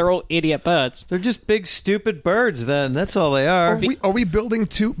sample because they're all idiot birds. They're just big, stupid birds, then. That's all they are. Are we building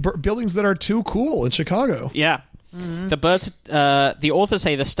buildings that are too cool in Chicago? Yeah. The birds. The authors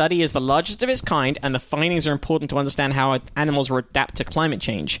say the study is the largest of its kind, and the findings are important to understand how animals will adapt to climate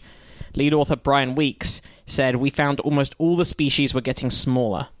change. Lead author Brian Weeks said, "We found almost all the species were getting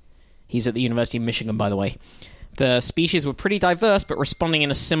smaller." He's at the University of Michigan, by the way. The species were pretty diverse, but responding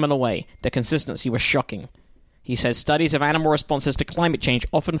in a similar way. The consistency was shocking. He says studies of animal responses to climate change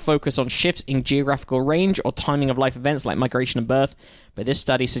often focus on shifts in geographical range or timing of life events like migration and birth, but this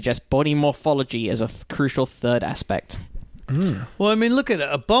study suggests body morphology as a crucial third aspect. Well, I mean, look at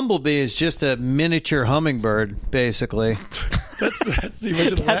a bumblebee is just a miniature hummingbird, basically. That's the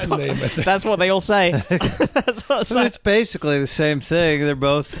original Latin name, I think. That's what they all say. That's what So it's basically the same thing. They're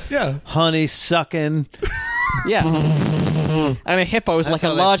both Yeah. honey sucking. yeah. And a hippo is That's like a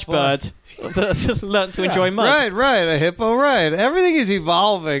how they large fly. bird that learned to enjoy mud. Right, a hippo, right. Everything is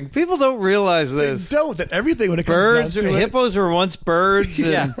evolving. People don't realize They this. don't. That everything when it comes Birds, down to it. hippos were once birds,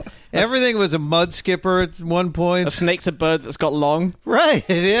 and Yeah. everything was a mud skipper at one point. A snake's a bird that's got long. Right,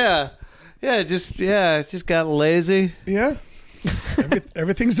 yeah. It just got lazy. Yeah.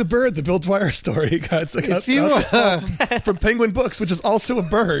 Everything's a bird. The Bill Dwyer story. Got If you, this far from Penguin Books, which is also a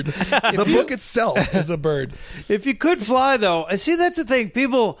bird. The book itself is a bird. If you could fly, though, I see that's the thing.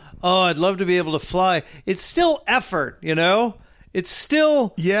 People, I'd love to be able to fly. It's still effort, you know? It's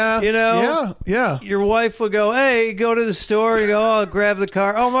still, Yeah. you know? Yeah. Your wife would go, hey, go to the store. You go, I'll grab the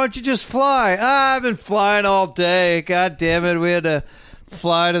car. Oh, why don't you just fly? I've been flying all day. God damn it. We had to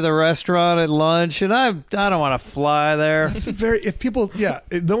fly to the restaurant at lunch, and I don't want to fly there. It's if people,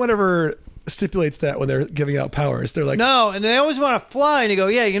 no one ever stipulates that when they're giving out powers. They're like, No, and they always want to fly, and you go,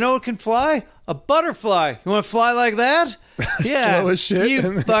 yeah, you know what can fly? A butterfly. You want to fly like that? Yeah. Slow as shit.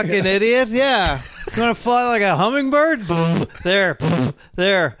 You fucking idiot. Yeah. You want to fly like a hummingbird? There.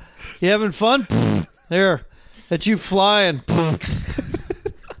 There. You having fun? There. That's you flying.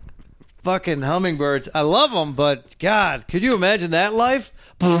 Fucking hummingbirds. I love them, but God, could you imagine that life?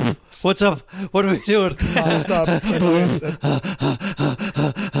 What's up? What are we doing? stop. Anyways,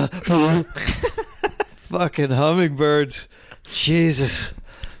 Fucking hummingbirds. Jesus.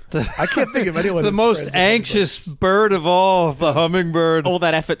 I can't think of anyone. The who's most friends with anxious bird of all, the hummingbird. All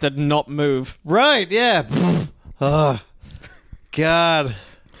that effort to not move. Right, yeah. Oh, God.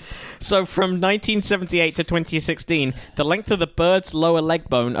 So from 1978 to 2016, the length of the bird's lower leg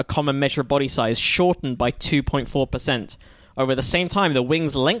bone, a common measure of body size, shortened by 2.4%. Over the same time, the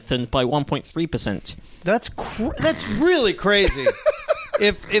wings lengthened by 1.3%. That's really crazy.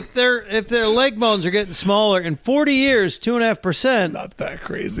 if their leg bones are getting smaller in 40 years, 2.5%. Not that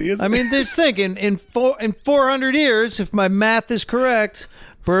crazy, is it? I mean, just think in 400 years, if my math is correct,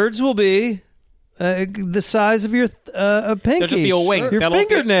 birds will be the size of your pinky. They'll just be all wing. Your They'll all be-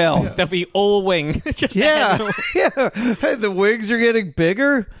 fingernail. They'll be all wing. Just Yeah, yeah. Hey, the wings are getting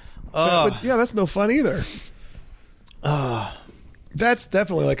bigger. that's no fun either. That's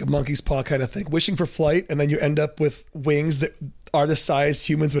definitely like a monkey's paw kind of thing. Wishing for flight, and then you end up with wings that are the size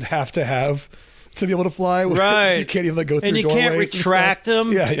humans would have to be able to fly. Right. So you can't even like, go through And you doorways can't and stuff. retract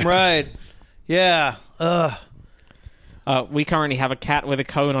them. Yeah. Right. Yeah. We currently have a cat with a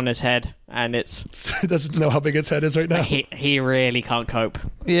cone on his head, and it's It doesn't know how big its head is right now. he really can't cope.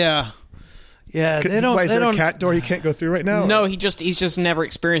 Yeah. Yeah. They don't. Why, is they there don't. a cat door he can't go through right now? No, he's just never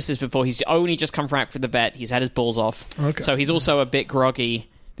experienced this before. He's only just come back from the vet. He's had his balls off. Okay. So he's also a bit groggy.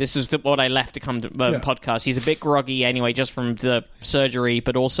 This is what I left to come to the podcast. He's a bit groggy anyway, just from the surgery,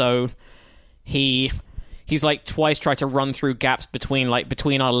 but also he's like twice tried to run through gaps between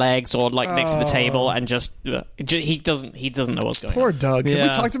our legs or like next to the table, and just he doesn't know what's going on. Poor Doug. Yeah.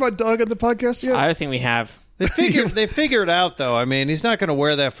 Have we talked about Doug on the podcast yet? I don't think we have. They figure it out, though. I mean, he's not going to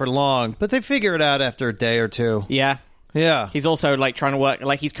wear that for long, but they figure it out after a day or two. Yeah. Yeah. He's also like trying to work,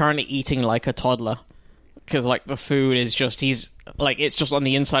 like he's currently eating like a toddler because like the food is just, it's just on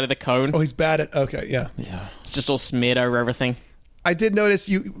the inside of the cone. Oh, he's bad at... Okay, yeah. It's just all smeared over everything. I did notice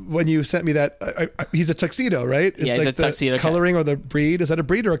when you sent me that. He's a tuxedo, right? Yeah, he's a tuxedo cat. Coloring or the breed? Is that a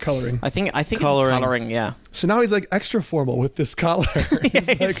breed or a coloring? I think Coloring. it's coloring, yeah. So now he's like extra formal with this collar. He's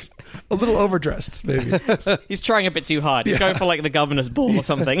like a little overdressed, maybe. He's trying a bit too hard. He's going for like the governor's ball or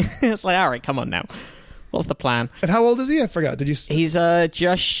something. It's like, all right, come on now. What's the plan? And how old is he? I forgot. Did you? He's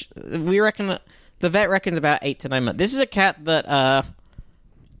just, we reckon, the vet reckons about 8 to 9 months. This is a cat that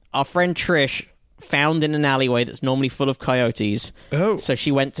our friend Trish found in an alleyway that's normally full of coyotes. Oh. So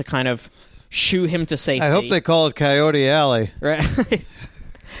she went to kind of shoo him to safety. I hope they call it Coyote Alley. Right.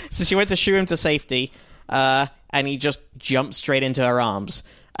 So she went to shoo him to safety, and he just jumped straight into her arms.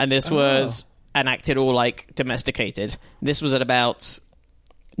 And this was, and acted all like domesticated. This was at about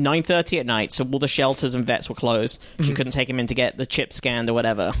 9:30 at night, so all the shelters and vets were closed. She couldn't take him in to get the chip scanned or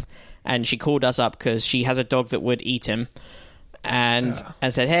whatever. And she called us up because she has a dog that would eat him. And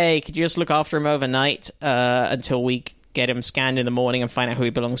said, hey, could you just look after him overnight until we get him scanned in the morning and find out who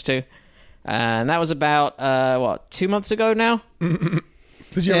he belongs to? And that was about, 2 months ago now?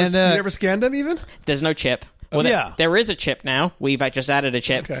 Did you ever scanned him even? There's no chip. Well, there is a chip now. We've just added a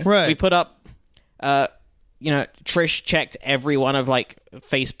chip. Okay. Right. We put up, Trish checked every one of like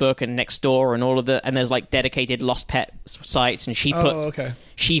Facebook and Nextdoor and all of and there's like dedicated lost pet sites, and she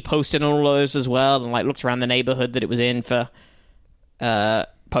posted on all of those as well, and like looked around the neighborhood that it was in for, no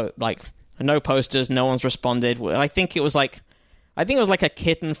posters, no one's responded. I think it was like a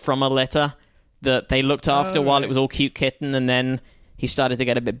kitten from a litter that they looked after while it was all cute kitten, and then he started to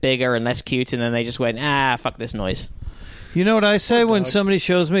get a bit bigger and less cute, and then they just went, fuck this noise. You know what I say when somebody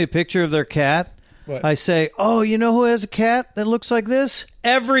shows me a picture of their cat? What? I say, oh, you know who has a cat that looks like this?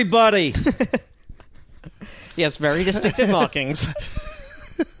 Everybody. Yes, very distinctive markings.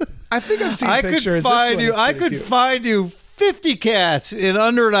 I think I've seen I pictures. could find you 50 cats in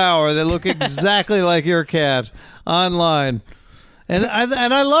under an hour that look exactly like your cat online. And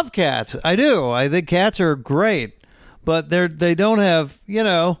I love cats. I do. I think cats are great, but they don't have,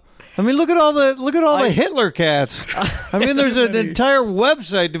 I mean, look at all the Hitler cats. I mean, there's an entire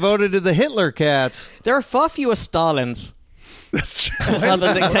website devoted to the Hitler cats. There are far fewer Stalins. That's true.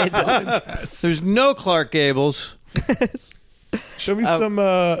 Other dictators. There's no Clark Gables. Show me some.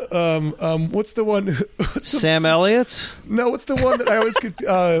 What's the one? Sam Elliott's? No, what's the one that I always could?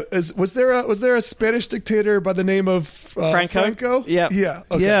 Was there a Spanish dictator by the name of Franco? Yeah. Yeah.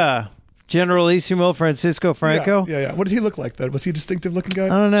 Okay. Yeah. Generalissimo Francisco Franco? Yeah. What did he look like then? Was he a distinctive looking guy? I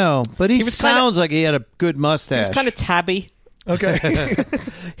don't know, but he was sounds like he had a good mustache. He was kind of tabby. Okay.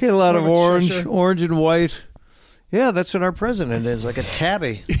 He had a lot of More of a treasure. orange and white. Yeah, that's what our president is, like a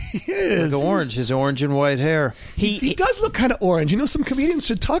tabby. He is. Like orange, his orange and white hair. He does look kind of orange. Some comedians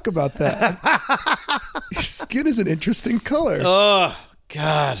should talk about that. His skin is an interesting color. Oh,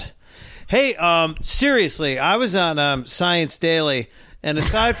 God. Hey, seriously, I was on Science Daily, and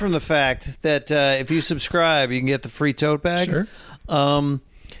aside from the fact that if you subscribe, you can get the free tote bag. Sure.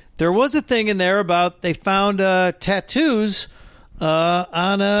 There was a thing in there about they found tattoos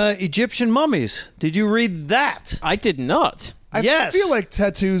on Egyptian mummies. Did you read that? I did not. I feel like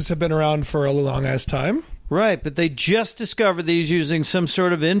tattoos have been around for a long ass time. Right, but they just discovered these using some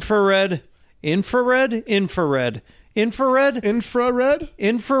sort of infrared. I'll say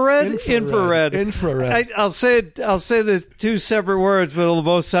the two separate words, but it'll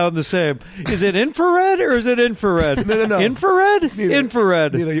both sound the same. Is it infrared or is it infrared? No. Infrared? It's neither.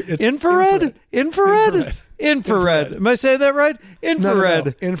 Infrared. It's infrared? Infrared. Am I saying that right? Infrared.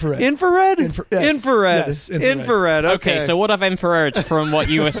 No. Infrared. Infrared? Yes. Infrared. Yes, Infrared. Okay, so what I've inferred from what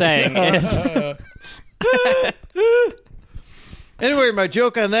you were saying is... Anyway, my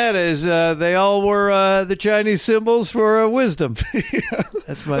joke on that is they all were the Chinese symbols for wisdom.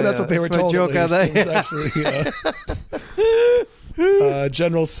 That's my. That's what they were told. Joke on that. Actually,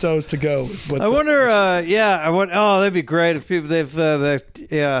 General So's to go. Is what I wonder. Oh, that'd be great if people if the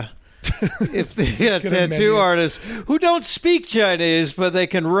tattoo artists who don't speak Chinese but they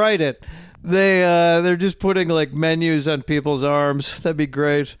can write it. They're just putting like menus on people's arms. That'd be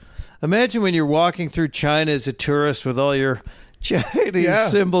great. Imagine when you're walking through China as a tourist with all your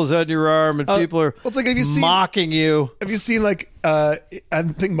Chinese symbols on your arm, and people are it's like, have you seen, mocking you. Have you seen, like, I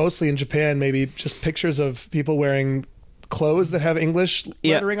think mostly in Japan, maybe just pictures of people wearing clothes that have English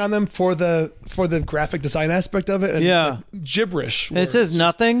lettering on them for the graphic design aspect of it? And like, gibberish. And it says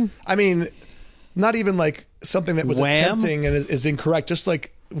nothing? I mean, not even like something that was Wham? attempting and is incorrect, just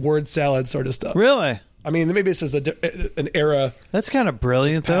like word salad sort of stuff. Really? I mean, maybe this is an era. That's kind of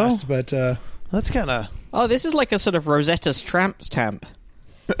brilliant, past, though. But that's kind of... Oh, this is like a sort of Rosetta Tramp stamp.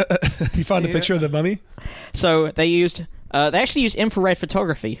 You found a picture of the mummy? So they actually used infrared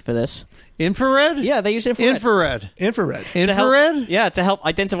photography for this. Infrared? Yeah, they used infrared. Infrared. To help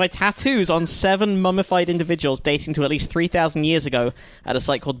identify tattoos on 7 mummified individuals dating to at least 3,000 years ago at a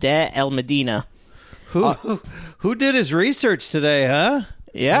site called Deir el Medina. Who did his research today, huh?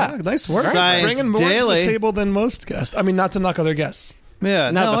 Yeah. Nice work. Science Bringing more Daily. to the table than most guests. I mean, not to knock other guests.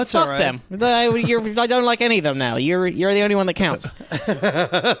 Yeah, No, but that's fuck all right. them. I don't like any of them now. You're the only one that counts.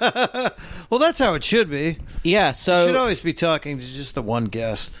 Well, that's how it should be. Yeah, You so should always be talking to just the one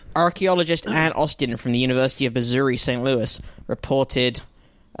guest. archaeologist Ann Austin from the University of Missouri, St. Louis, reported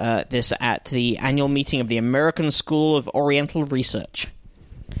this at the annual meeting of the American School of Oriental Research.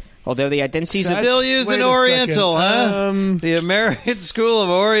 Although the identities of... Still using wait a Oriental, second. huh? The American School of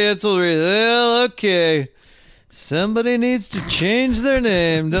Oriental Research. Well, okay. Somebody needs to change their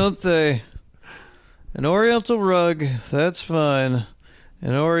name, don't they? An Oriental rug, that's fine.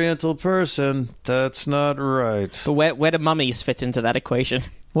 An Oriental person, that's not right. But where do mummies fit into that equation?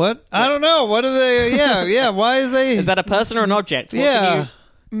 What? I don't know. What are they? Yeah. Why are they? Is that a person or an object? What can Yeah. you-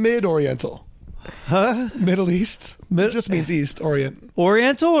 Mid-Oriental. Huh? Middle East. It just means East, Orient.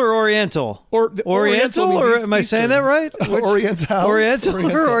 Oriental or Oriental? Oriental means or East- am I saying that Eastern. right? Which- Oriental.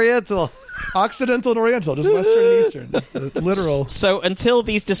 Oriental or Oriental? Occidental and Oriental, just Western and Eastern. That's the literal. So until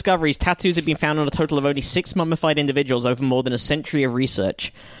these discoveries, tattoos have been found on a total of only 6 mummified individuals over more than a century of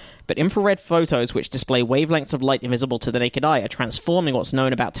research. But infrared photos, which display wavelengths of light invisible to the naked eye, are transforming what's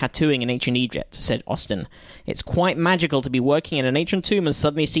known about tattooing in ancient Egypt, said Austin. It's quite magical to be working in an ancient tomb and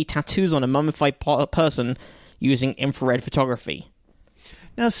suddenly see tattoos on a mummified person using infrared photography.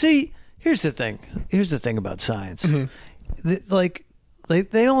 Now, see, here's the thing. Here's the thing about science.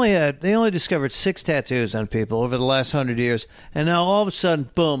 They only discovered 6 tattoos on people over the last 100 years, and now all of a sudden,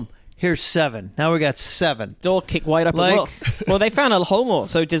 boom, here's 7. Now we got 7. Door kick wide up. Well, they found a whole more.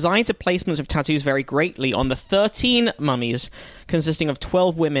 So designs and placements of tattoos vary greatly on the 13 mummies, consisting of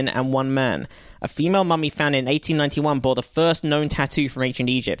 12 women and 1 man. A female mummy found in 1891 bore the first known tattoo from ancient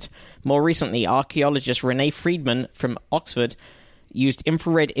Egypt. More recently, archaeologist Renee Friedman from Oxford used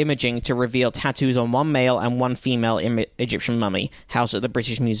infrared imaging to reveal tattoos on 1 male and 1 female Egyptian mummy housed at the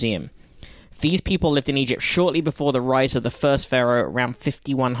British Museum. These people lived in Egypt shortly before the rise of the first pharaoh around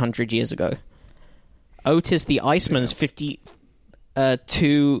 5,100 years ago. Otis the Iceman's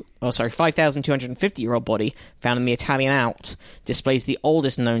 5,250-year-old body, found in the Italian Alps, displays the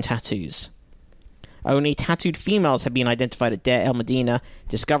oldest known tattoos. Only tattooed females have been identified at Deir el Medina.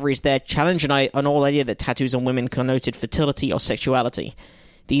 Discoveries there challenge an old idea that tattoos on women connoted fertility or sexuality.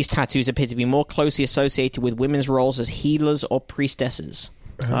 These tattoos appear to be more closely associated with women's roles as healers or priestesses.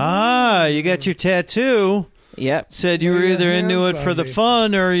 Ah, you got your tattoo. Yep. Said you were either into it for the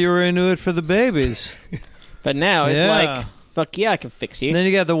fun or you were into it for the babies. But now it's Yeah. like, fuck yeah, I can fix you. And then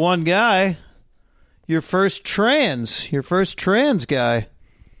you got the one guy, your first trans guy.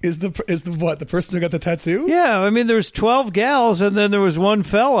 Is the what? The person who got the tattoo? Yeah, I mean, there was 12 gals, and then there was one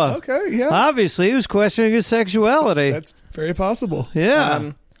fella. Okay, yeah. Obviously, he was questioning his sexuality. That's very possible. Yeah.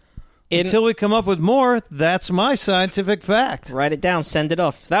 In- Until we come up with more, that's my scientific fact. Write it down, send it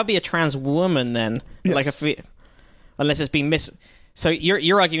off. That would be a trans woman then. Yes. Unless it's been So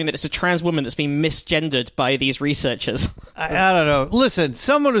you're arguing that it's a trans woman that's been misgendered by these researchers. I don't know. Listen,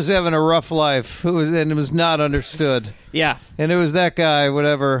 someone was having a rough life and it was not understood. Yeah. And it was that guy,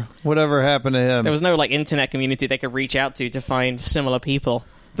 whatever happened to him. There was no internet community they could reach out to find similar people.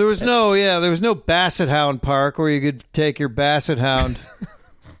 There was no Basset Hound Park where you could take your Basset Hound.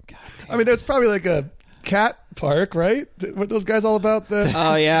 I mean, there's probably like a cat park, right? What those guys all about? The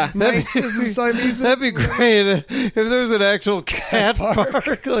Oh yeah. Manxes and Siameses? That'd be great if there was an actual cat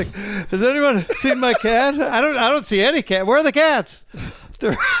park. Like, has anyone seen my cat? I don't see any cat. Where are the cats?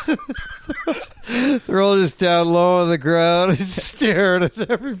 They're all just down low on the ground and staring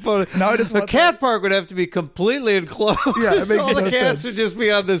at everybody. No, I just a want cat park would have to be completely enclosed. Yeah, it makes all the no cats sense. would just be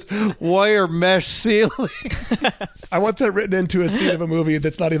on this wire mesh ceiling. I want that written into a scene of a movie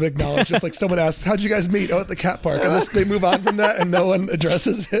that's not even acknowledged. Just like someone asks, "How'd you guys meet?" Oh, at the cat park. And they move on from that, and no one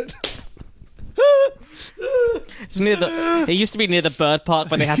addresses it. It's near it used to be near the bird park,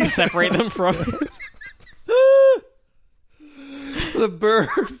 but they had to separate them from it. The bird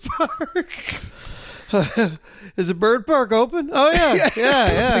park. Is the bird park open? Oh yeah,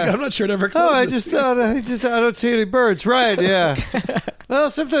 yeah. I'm not sure it ever Oh, closes. I don't see any birds. Right? Yeah. Well,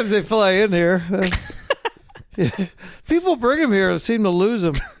 sometimes they fly in here. Yeah. People bring them here. Seem to lose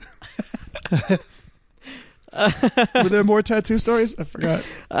them. Were there more tattoo stories? I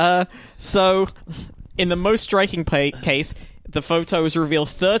forgot. So, in the most striking case, the photos reveal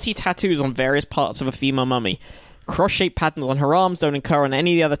 30 tattoos on various parts of a female mummy. Cross-shaped patterns on her arms don't occur on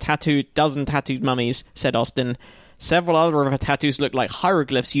any of the other dozen tattooed mummies, said Austin. Several other of her tattoos look like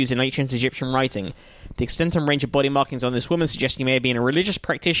hieroglyphs used in ancient Egyptian writing. The extent and range of body markings on this woman suggest she may have been a religious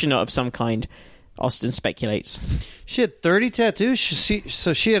practitioner of some kind, Austin speculates. She had 30 tattoos?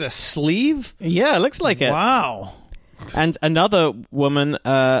 So she had a sleeve? Yeah, it looks like it. Wow. And another woman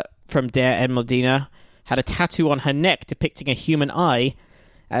from Deir el Medina had a tattoo on her neck depicting a human eye,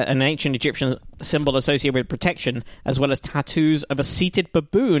 an ancient Egyptian symbol associated with protection, as well as tattoos of a seated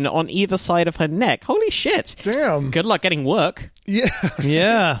baboon on either side of her neck. Holy shit. Damn. Good luck getting work. Yeah.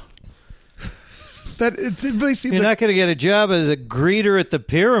 Yeah. It really seems You're like not going to get a job as a greeter at the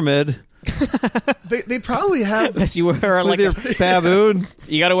pyramid they probably have. Unless you wear with your baboon.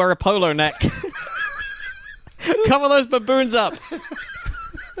 You got to wear a polo neck. Cover those baboons up.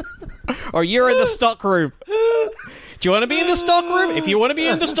 Or you're in the stock room. Do you want to be in the stock room? If you want to be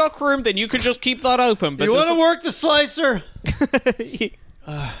in the stock room, then you can just keep that open. But You want to work the slicer? you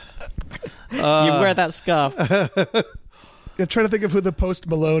wear that scarf. I'm trying to think of who the Post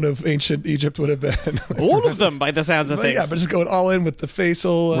Malone of ancient Egypt would have been. All of them, by the sounds of But things. yeah, but just going all in with the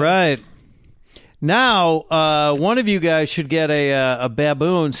facial. Right. Now, one of you guys should get a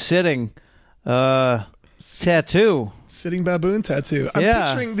baboon sitting tattoo. Sitting baboon tattoo. I'm Yeah.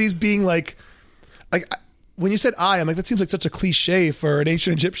 picturing these being like when you said eye, I'm like, that seems like such a cliche for an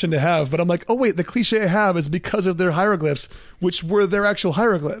ancient Egyptian to have. But I'm like, oh wait, the cliche I have is because of their hieroglyphs, which were their actual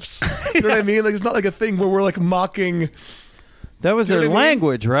hieroglyphs. You know what I mean? Like, it's not like a thing where we're like mocking. That was You know their what I mean?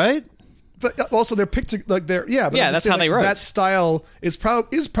 language, right? But also they're picture like they're But Yeah, I'm that's just saying, how they like, wrote. That style is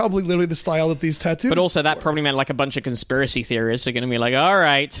probably literally the style that these tattoos. But also, that probably meant like a bunch of conspiracy theorists are going to be like, all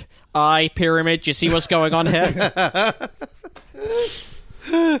right, eye pyramid, you see what's going on here?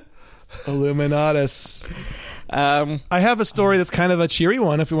 Illuminatus. I have a story that's kind of a cheery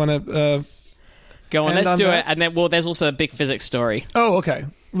one. If you want to go on, And let's on do that- it. And then, well, there's also a big physics story. Oh, okay.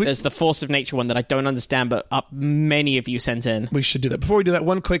 There's the force of nature one that I don't understand, but many of you sent in. We should do that. Before we do that,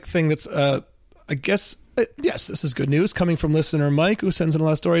 one quick thing that's, I guess, yes, this is good news coming from listener Mike, who sends in a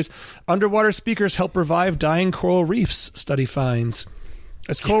lot of stories. Underwater speakers help revive dying coral reefs, study finds.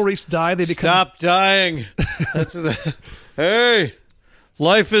 As coral reefs die, they become... Stop dying. Hey,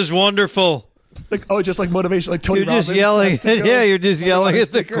 life is wonderful. Like, just like motivation, like Tony You're Robbins. just yelling. has to go. Yeah, you're just Tony yelling Robbins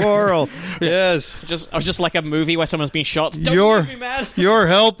at the speaker. coral. Yes. Just like a movie where someone's being shot. Don't You're- leave me, man. You're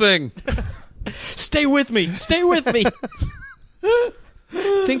helping. Stay with me. Stay with me.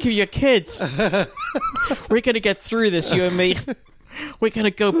 Think of your kids. We're going to get through this, you and me. We're going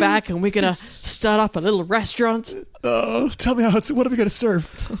to go back and we're going to start up a little restaurant. Tell me what are we going to serve?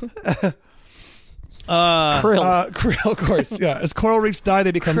 Krill. Krill, of course, yeah. As coral reefs die,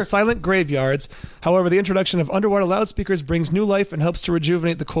 they become silent graveyards. However, the introduction of underwater loudspeakers brings new life and helps to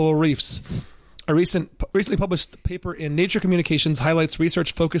rejuvenate the coral reefs. A recently published paper in Nature Communications highlights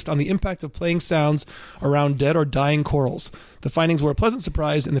research focused on the impact of playing sounds around dead or dying corals. The findings were a pleasant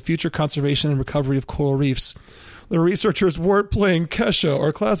surprise in the future conservation and recovery of coral reefs. The researchers weren't playing Kesha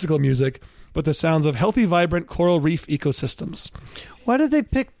or classical music, but the sounds of healthy, vibrant coral reef ecosystems. Why did they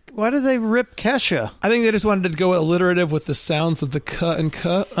rip Kesha? I think they just wanted to go alliterative with the sounds of the cut and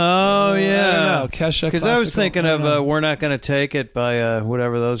cut. Oh, yeah. I don't know. Kesha, Because I was classical, thinking I don't know. of We're Not Going to Take It by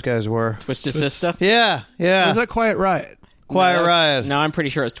whatever those guys were. Twisted Swiss- Sister. Yeah, yeah. Was that Quiet Riot? Quiet Riot. No, I'm pretty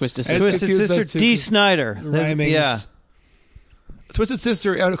sure it's Twisted I just Sister. Twisted confused those Sister, two D. 'cause Snyder. Rhymings. Yeah. Twisted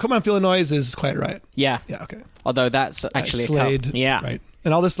Sister. Come on, Feel the Noise is Quiet Riot. Yeah. Yeah, okay. Although that's actually Slade. a cup. Yeah. Right.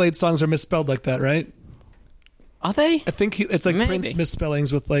 And all the Slade songs are misspelled like that, right? Are they? I think it's like Maybe. Prince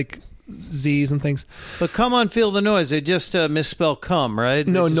misspellings with like Z's and things. But Come On, Feel the Noise. They just misspell come, right?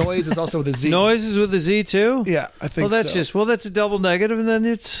 No, They just- noise is also with a Z. Noise is with a Z, too? Yeah, I think Well, that's so. that's a double negative, and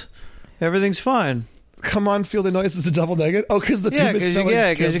then everything's fine. Come on, Feel the Noise is a double negative. Oh, because the two Yeah, because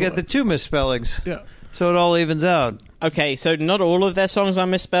misspellings. you get the two misspellings. Yeah. So it all evens out. Okay, so not all of their songs are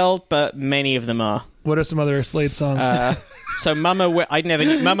misspelled, but many of them are. What are some other Slade songs? So Mama, I never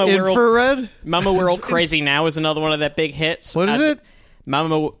knew. Mama, We're all, Infrared? Mama, We're All Crazy Now is another one of their big hits. What is And it?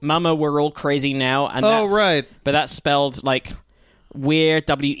 Mama, We're All Crazy Now. And Oh, that's, right. But that's spelled like We're,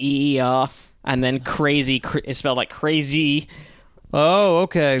 WEER, and then crazy is spelled like crazy, Oh,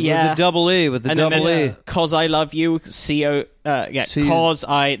 okay. Yeah. With the double E. With the And then double there's E. Cause I Love You, Cause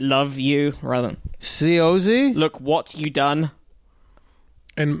I Love You, rather than C-O-Z? Look What You Done.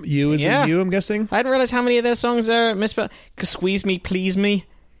 And you is Yeah. in you, I'm guessing. I didn't realize how many of their songs are misspelled. Squeeze Me, Please Me.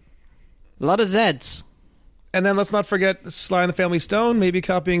 A lot of Zs. And then let's not forget Sly and the Family Stone, maybe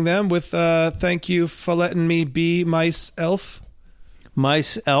copying them with Thank You for Letting Me Be Mice Elf.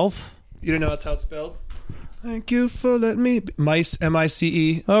 Mice Elf? You don't know that's how it's spelled? Thank you for letting me be Mice,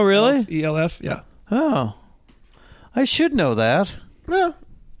 M-I-C-E. Oh, really? Elf, E-L-F, yeah. Oh. I should know that. Well,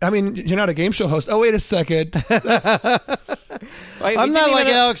 I mean, you're not a game show host. Oh, wait a second. That's, I'm not like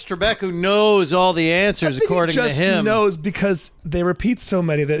Alex Trebek who knows all the answers according he just to him. knows because they repeat so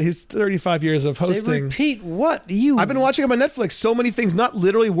many that he's 35 years of They hosting. repeat what? I've been watching him on Netflix. So many things, not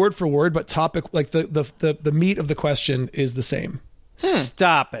literally word for word, but topic, like the meat of the question is the same.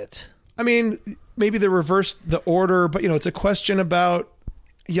 Stop it. I mean, maybe they reversed the order, but it's a question about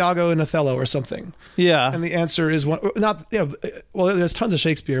Iago and Othello or something. Yeah. And the answer is one. Not well, there's tons of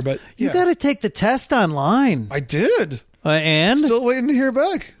Shakespeare, but You got to take the test online. I did. And? Still waiting to hear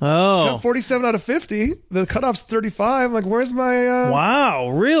back. Oh. Got 47 out of 50. The cutoff's 35. I'm like, where's my? Wow,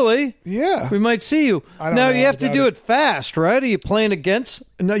 really? Yeah. We might see you. I don't Now, know. you have I to doubt do it. it fast, right? Are you playing against?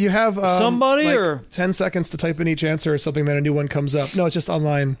 No, you have Somebody like or 10 seconds to type in each answer or something. Then a new one comes up. No, it's just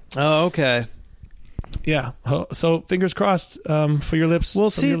online. Oh, okay. Yeah. So fingers crossed for your lips.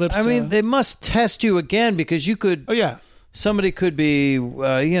 Well, from see, your lips I to- mean, they must test you again because you could. oh yeah, Somebody could be,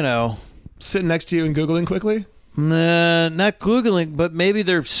 sitting next to you and googling quickly. not Googling, but maybe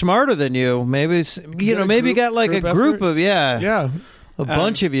they're smarter than you. Maybe it's, get a maybe you group- got like a group group effort? of Yeah, a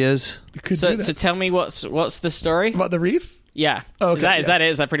bunch of yous. you could do So, that. so tell me what's the story? About the reef. Yeah. Oh, Is okay, that yes. it?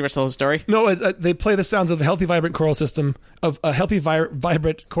 Is that pretty much the whole story? No, they play the sounds of a healthy, vibrant coral system, of a healthy,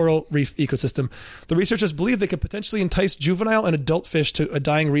 vibrant coral reef ecosystem. The researchers believe they could potentially entice juvenile and adult fish to a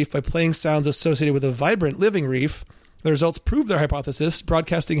dying reef by playing sounds associated with a vibrant, living reef. The results prove their hypothesis.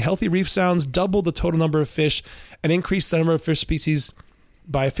 Broadcasting healthy reef sounds doubled the total number of fish and increased the number of fish species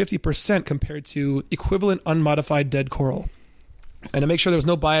by 50% compared to equivalent unmodified dead coral. And to make sure there was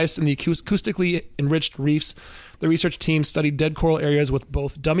no bias in the acoustically enriched reefs, the research team studied dead coral areas with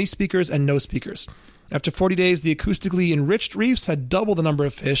both dummy speakers and no speakers. After 40 days, the acoustically enriched reefs had double the number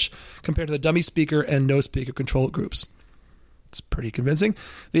of fish compared to the dummy speaker and no speaker control groups. It's pretty convincing.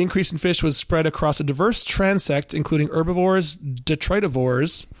 The increase in fish was spread across a diverse transect, including herbivores,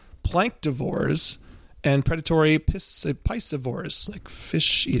 detritivores, planktivores, and predatory piscivores, like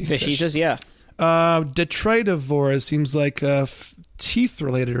fish-eating Fish fish. eaters, yeah. Detritivores seems like teeth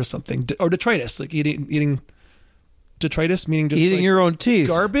related or something, or detritus, like eating detritus, meaning just Eating like your own teeth.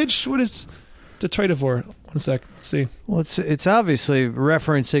 garbage. What is detritivore? 1 sec. Let's see. Well, it's obviously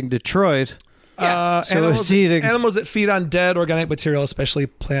referencing Detroit. Yeah. So animals, it's eating- animals that feed on dead organic material, especially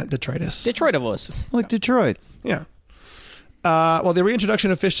plant detritus. Detroitivores. Like Detroit. Yeah. Well, the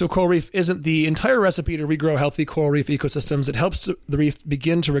reintroduction of fish to a coral reef isn't the entire recipe to regrow healthy coral reef ecosystems. It helps the reef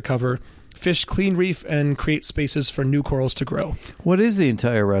begin to recover, fish clean reef, and create spaces for new corals to grow. What is the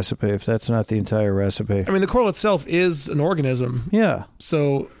entire recipe if that's not the entire recipe? I mean, the coral itself is an organism, Yeah.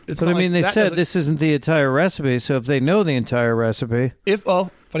 so it's. But I not mean, like they that said doesn't- this isn't the entire recipe, so if they know the entire recipe,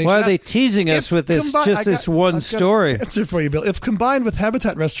 Funny why you are should they ask. teasing us If with this combi- just I this got- one I've got story? an answer for you, Bill. If combined with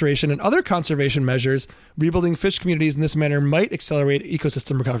habitat restoration and other conservation measures, rebuilding fish communities in this manner might accelerate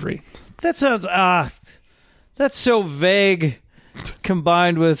ecosystem recovery. That sounds that's so vague.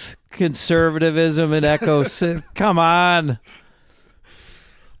 Combined with conservatism and echo, come on.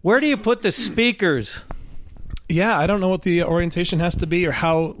 Where do you put the speakers? Yeah, I don't know what the orientation has to be or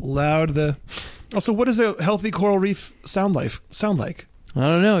how loud the. Also, what does a healthy coral reef sound like? I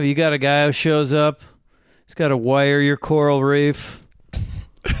don't know. You got a guy who shows up. He's got to wire your coral reef.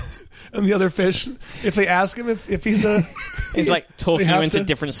 And the other fish, if they ask him if he's a. He's like talking have you into to-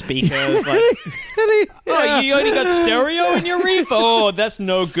 different speakers. Like, oh, you only got stereo in your reef? Oh, that's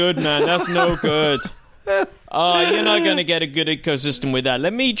no good, man. That's no good. Oh, you're not going to get a good ecosystem with that.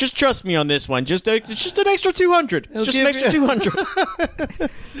 Just trust me on this one. It's just an extra 200. It's just an give extra 200.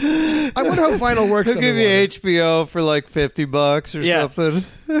 I wonder how vinyl works. He'll give you underwater. HBO for like $50 or Yeah. something.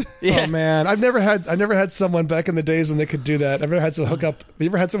 Yeah. Oh man, I've never had someone back in the days when they could do that. I've never had some hookup. Have you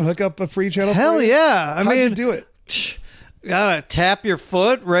ever had someone hook up a free channel? Hell for you? yeah. I How'd mean, you do it? gotta tap your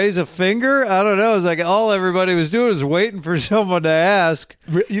foot, raise a finger. I don't know. It's like all everybody was doing was waiting for someone to ask.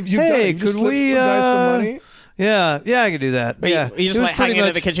 You've Hey, done it. You just could slipped we, some guys some money. Yeah, I could do that. But yeah, you just It was like pretty hanging in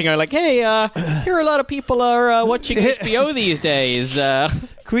much- the kitchen going like, hey, here a lot of people are watching HBO these days. Can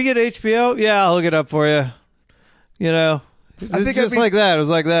we get HBO? Yeah, I'll hook it up for you. You know, I think just like that. It was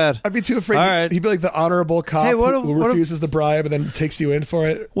like that. I'd be too afraid. All right. He'd be like the honorable cop Hey, what who if- refuses the bribe and then takes you in for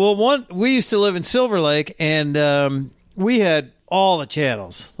it. Well, we used to live in Silver Lake, and we had all the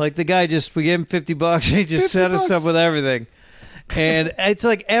channels. Like the guy we gave him $50. He just set us $50. up with everything. And it's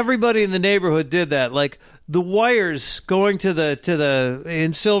like everybody in the neighborhood did that. Like the wires going to the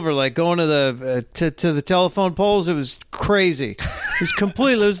in Silver Lake, going to the telephone poles. It was crazy. It was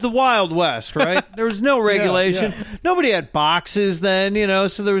completely. It was the Wild West, right? There was no regulation. yeah. Nobody had boxes then,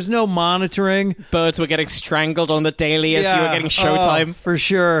 so there was no monitoring. Birds were getting strangled on the daily as you were getting showtime. Oh, for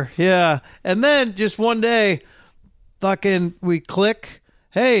sure. Yeah. And then just one day, fucking, we click.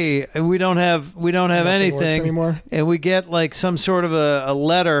 Hey, we don't have Nothing works anything anymore. and we get like some sort of a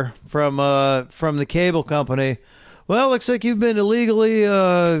letter from the cable company. Well, looks like you've been illegally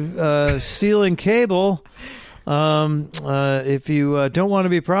stealing cable. If you don't want to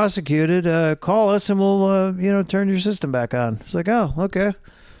be prosecuted, call us and we'll turn your system back on. It's like, oh, okay,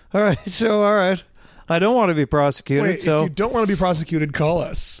 all right. So, all right, I don't want to be prosecuted. Wait, so if you don't want to be prosecuted, call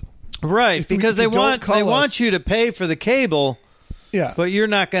us. right, because if they you don't want call us- you to pay for the cable. Yeah. But you're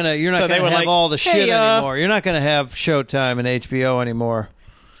not gonna So they have were like, all the "Hey, shit anymore. You're not gonna have Showtime and HBO anymore,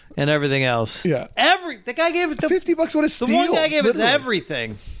 and everything else. Yeah. The guy gave it to $50 what a the steal. one guy gave us literally.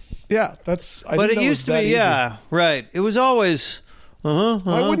 everything. Yeah, that's. I But didn't it know used to was be, that easy. yeah, right. It was always,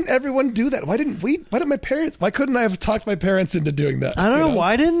 Why wouldn't everyone do that? Why didn't we? Why did my parents? Why couldn't I have talked my parents into doing that? I don't you know.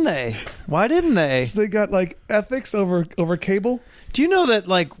 Why didn't they? Why didn't they? So they got like ethics over cable. Do you know that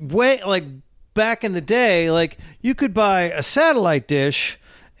like back in the day, like you could buy a satellite dish.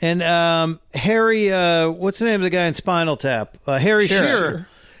 And Harry, what's the name of the guy in Spinal Tap? Harry Shearer.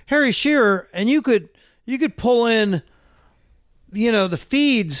 Harry Shearer, and you could pull in, the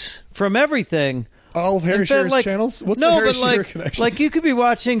feeds from everything. All of Harry In fact, Shearer's channels. What's the Harry Shearer connection? Like you could be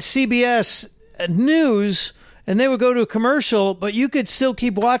watching CBS News, and they would go to a commercial, but you could still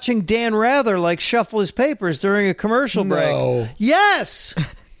keep watching Dan Rather shuffle his papers during a commercial break. No. Yes,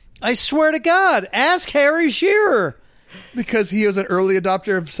 I swear to God. Ask Harry Shearer. Because he was an early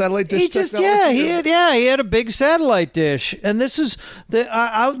adopter of satellite dish He just technology? he had a big satellite dish, and this is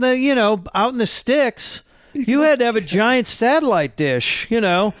out in the sticks. You had to have a giant satellite dish,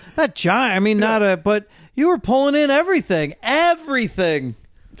 not giant. I mean, but you were pulling in everything.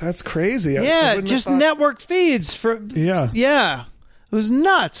 That's crazy. I Yeah, wouldn't just have thought- network feeds for. Yeah. It was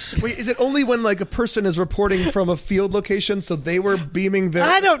nuts. Wait, is it only when a person is reporting from a field location, so they were beaming their?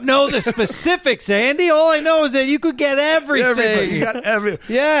 I don't know the specifics, Andy. All I know is that you could get everything. Everything. You got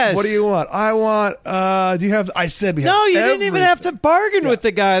everything. Yes. What do you want? I want. Do you have? I said we have. No, you didn't even have to everything. bargain with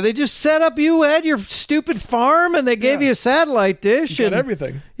the guy. They just set up. You had your stupid farm, and they gave Yeah. you a satellite dish. You got and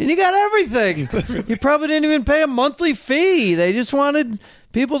everything. And you got everything. You probably didn't even pay a monthly fee. They just wanted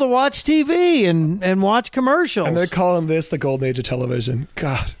people to watch TV and watch commercials. And they're calling this the golden age of television.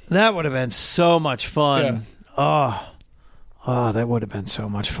 God. That would have been so much fun. Oh, that would have been so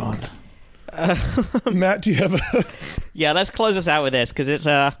much fun. Matt, do you have a... Yeah, let's close this out with this because it's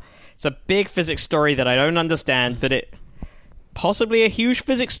a big physics story that I don't understand, but it possibly a huge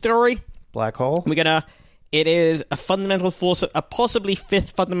physics story. Black hole? It is a fundamental force, a possibly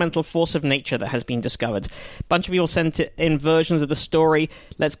fifth fundamental force of nature that has been discovered. A bunch of people sent it in versions of the story.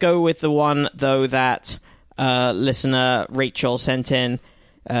 Let's go with the one, though, that listener Rachel sent in.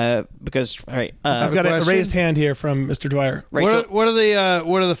 Because, all right, I've got a question? raised hand here from Mr. Dwyer. Rachel, What are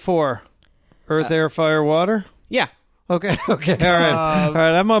the four? Earth, air, fire, water? yeah. Okay. All right. All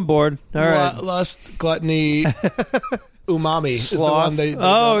right, I'm on board. All right. Lust, gluttony, umami is the Sloth. one they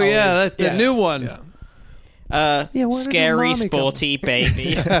that's the new one. Yeah. where did Scary, umami come sporty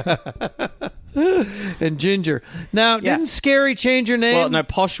baby. And Ginger. Now, Yeah. didn't Scary change her name? Well, no,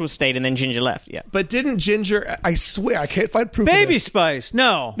 Posh was stayed and then Ginger left, yeah. But didn't Ginger, I swear, I can't find proof of Baby this. Spice.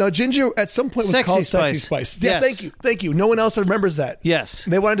 No. No, Ginger at some point was Sexy called Spice. Sexy Spice. Yeah, Yes. thank you. No one else remembers that. Yes.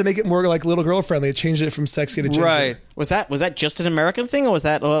 They wanted to make it more little girl friendly. They changed it from sexy to ginger. Right. Was that just an American thing, or was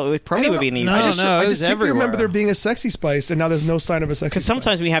that? Well, it probably I don't would be in the know. UK. No, I just, no, I it was distinctly remember everywhere. there being a Sexy Spice, and now there's no sign of a Sexy Because Spice.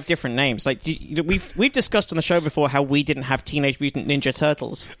 sometimes we have different names. Like we've discussed on the show before how we didn't have Teenage Mutant Ninja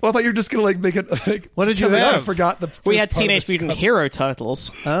Turtles. Well, I thought you were just gonna make it. What did you tell me I have? forgot the. We first had part of Teenage this Mutant stuff. Hero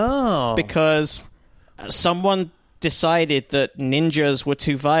Turtles Oh. because someone decided that ninjas were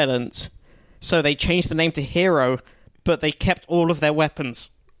too violent, so they changed the name to Hero, but they kept all of their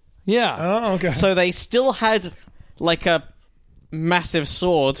weapons. Yeah. Oh, okay. So they still had like a massive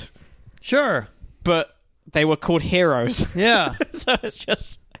sword, Sure. but they were called heroes. Yeah. So it's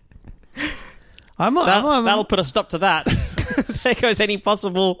just I'm that'll put a stop to that. There goes any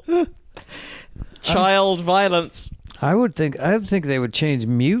possible child violence. I would think they would change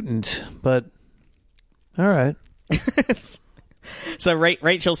mutant, but all right. So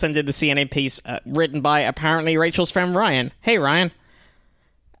Rachel sent in the CNN piece written by apparently Rachel's friend Ryan. Hey, Ryan.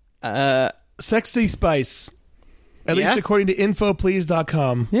 Sexy Spice. At least according to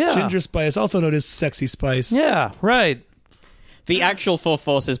infoplease.com. Yeah. Ginger Spice, also known as Sexy Spice. Yeah, right. The actual four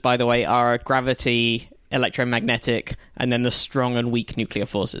forces, by the way, are gravity, electromagnetic, and then the strong and weak nuclear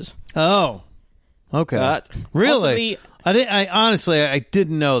forces. Oh, okay. Really? I honestly, I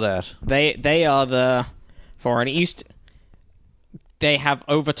didn't know that. They are the four, and they have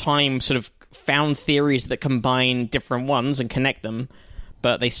over time sort of found theories that combine different ones and connect them,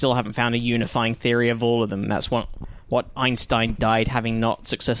 but they still haven't found a unifying theory of all of them. That's what Einstein died having not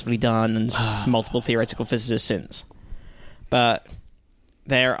successfully done, and multiple theoretical physicists since. But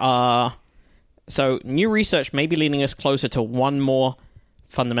new research may be leading us closer to one more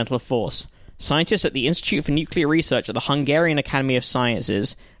fundamental force. Scientists at the Institute for Nuclear Research at the Hungarian Academy of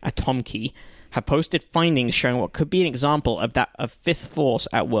Sciences, Atomki, have posted findings showing what could be an example of fifth force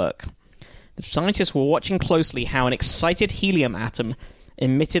at work. The scientists were watching closely how an excited helium atom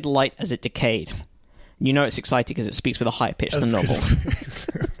emitted light as it decayed. You know it's excited because it speaks with a higher pitch than normal.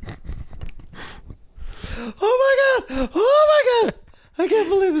 Oh my god! I can't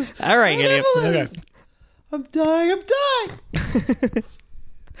believe this. All right, Gideon. Okay. I'm dying.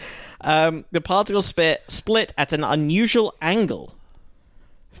 The particles split at an unusual angle,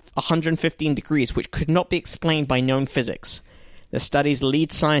 115 degrees, which could not be explained by known physics. The study's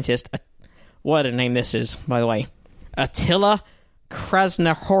lead scientist, what a name this is, by the way, Attila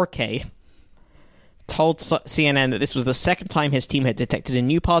Krasnohorke, told CNN that this was the second time his team had detected a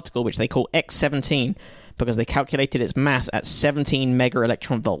new particle, which they call X17, because they calculated its mass at 17 mega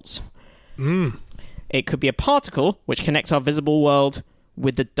electron volts. It could be a particle which connects our visible world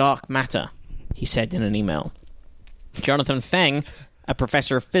with the dark matter, he said in an email. Jonathan Feng, a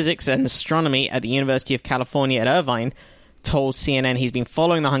professor of physics and astronomy at the University of California at Irvine, told CNN he's been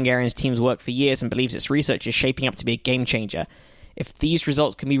following the Hungarian team's work for years and believes its research is shaping up to be a game changer. If these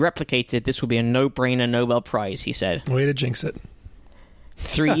results can be replicated, this will be a no-brainer Nobel Prize, he said. Way to jinx it.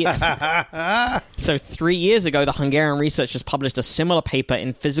 3 years ago, the Hungarian researchers published a similar paper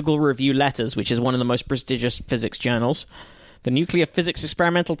in Physical Review Letters, which is one of the most prestigious physics journals. The nuclear physics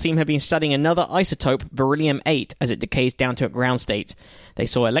experimental team had been studying another isotope, beryllium-8, as it decays down to a ground state. They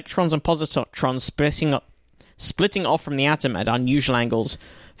saw electrons and positrons splitting off from the atom at unusual angles.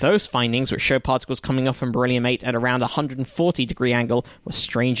 Those findings, which show particles coming off from beryllium-8 at around a 140-degree angle, were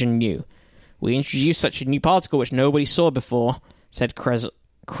strange and new. We introduced such a new particle which nobody saw before, said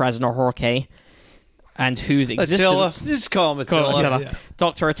Krasnohorke, and whose existence... Attila. Just call him Attila. Yeah.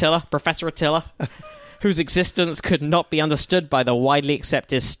 Dr. Attila, Professor Attila, whose existence could not be understood by the widely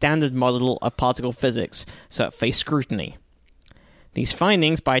accepted standard model of particle physics, so it faced scrutiny. These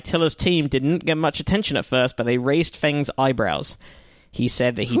findings by Attila's team didn't get much attention at first, but they raised Feng's eyebrows. He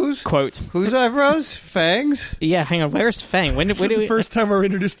said that he, quote... Whose eyebrows? Fangs? Yeah, hang on, where's Feng? When This is the first time we're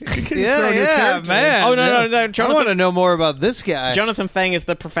introduced to Yeah, man. Oh, no, Jonathan... I want to know more about this guy. Jonathan Feng is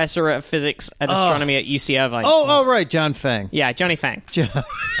the professor of physics and astronomy at UC Irvine. Oh, right, John Feng. Yeah, Johnny Feng.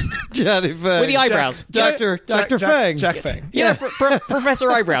 Johnny Feng. With the eyebrows. Dr. Feng. Jack Feng. Yeah,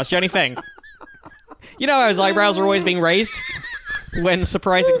 Professor Eyebrows, Johnny Feng. You know how his eyebrows are always being raised when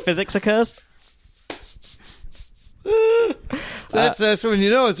surprising physics occurs? That's when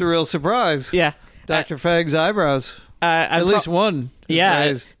you know it's a real surprise. Yeah. Dr. Feng's eyebrows. At least one. Yeah.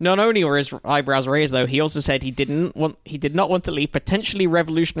 Raised. Not only were his eyebrows raised, though, he also said he did not want to leave potentially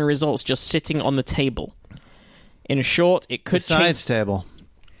revolutionary results just sitting on the table. In short, it could Science table.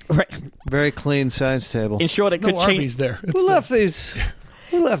 Right. Very clean science table. In short, it No could change. Arby's there. Who left these?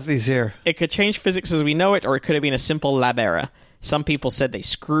 Who left these here? It could change physics as we know it, or it could have been a simple lab error. Some people said they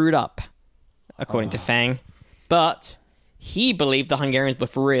screwed up, according to Feng. But he believed the Hungarians were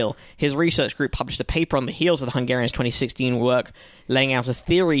for real. His research group published a paper on the heels of the Hungarians' 2016 work, laying out a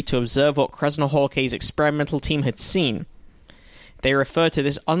theory to observe what Krasnohorke's experimental team had seen. They referred to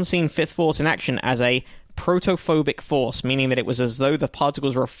this unseen fifth force in action as a protophobic force, meaning that it was as though the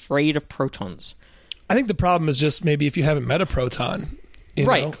particles were afraid of protons. I think the problem is just maybe if you haven't met a proton.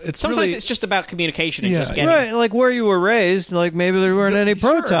 Right. It's Sometimes really, it's just about communication and Yeah. just getting... Right, like where you were raised, like maybe there weren't any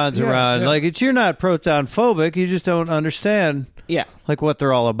Sure, protons yeah, around. yeah. Like you're not proton phobic, you just don't understand Yeah. like what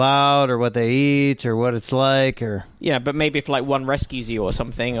they're all about or what they eat or what it's like or Yeah, but maybe if like one rescues you or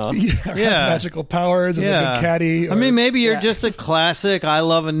something, or... or has Yeah. magical powers as a big caddy. I mean, maybe you're Yeah. just a classic I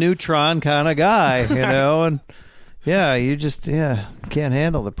love a neutron kind of guy, you know, and yeah, you just can't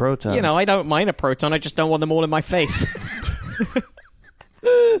handle the protons. You know, I don't mind a proton, I just don't want them all in my face.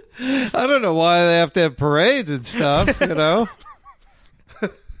 I don't know why they have to have parades and stuff, you know.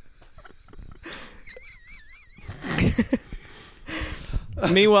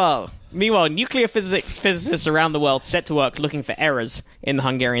 Meanwhile, nuclear physicists around the world set to work looking for errors in the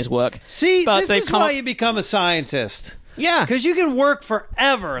Hungarians' work. See, but this is why you become a scientist. Yeah. Because you can work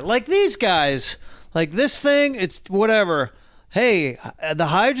forever. Like these guys, like this thing, it's whatever. Hey, the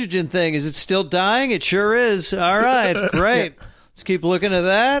hydrogen thing, is it still dying? It sure is. All right, great. Let's keep looking at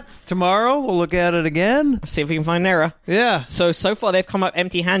that. Tomorrow, we'll look at it again. See if we can find an error. Yeah. So far, they've come up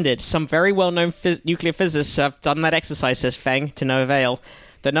empty-handed. Some very well-known nuclear physicists have done that exercise, says Feng, to no avail.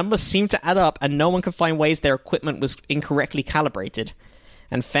 The numbers seem to add up, and no one can find ways their equipment was incorrectly calibrated.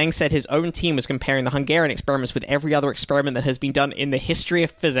 And Feng said his own team was comparing the Hungarian experiments with every other experiment that has been done in the history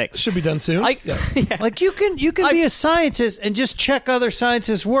of physics. Should be done soon. Yeah. Like you can be a scientist and just check other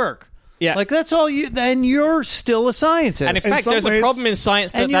scientists' work. Yeah. Like that's all you. Then you're still a scientist. And in fact, there's a problem in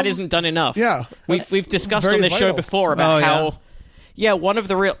science that isn't done enough. Yeah, we've discussed very on this show vital. before about how. Yeah. One of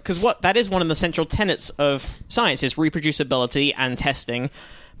the real that is one of the central tenets of science is reproducibility and testing,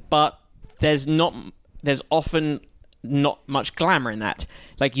 but there's often not much glamour in that.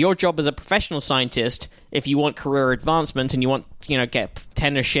 Like your job as a professional scientist, if you want career advancement and you want get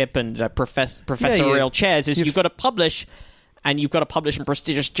tenureship and professorial chairs, is you've got to publish, and you've got to publish in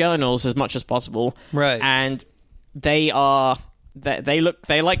prestigious journals as much as possible. Right. And they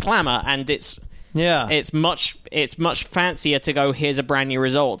like glamour, and it's much fancier to go, here's a brand new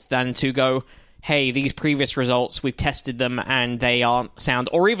result, than to go, hey, these previous results, we've tested them and they aren't sound,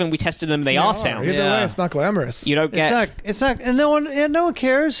 or even we tested them, they are sound. Either way, it's not glamorous. You don't get it's not, and no one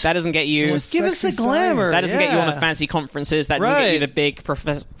cares. that doesn't get you. Just give us the Sexy glamour. science. That doesn't get you on the fancy conferences. That doesn't get you the big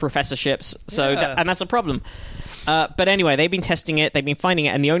professorships. So, and that's a problem. But anyway, they've been testing it, they've been finding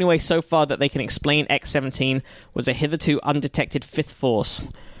it, and the only way so far that they can explain X-17 was a hitherto undetected fifth force.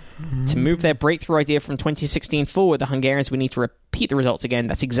 To move their breakthrough idea from 2016 forward, the Hungarians would need to repeat the results again.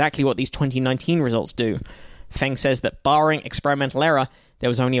 That's exactly what these 2019 results do. Feng says that barring experimental error, there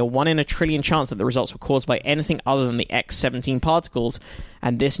was only a 1 in a trillion chance that the results were caused by anything other than the X-17 particles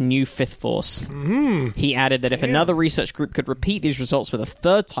and this new fifth force. He added that if another research group could repeat these results with a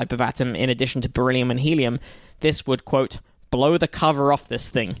third type of atom in addition to beryllium and helium, this would, quote, blow the cover off this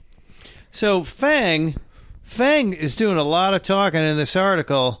thing. So Feng is doing a lot of talking in this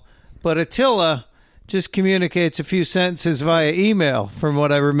article, but Attila just communicates a few sentences via email, from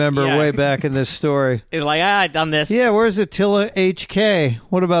what I remember way back in this story. He's like, I've done this. Yeah, where's Attila HK?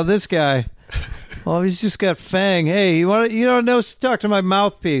 What about this guy? Well, he's just got Feng. Hey, you don't know? Talk to my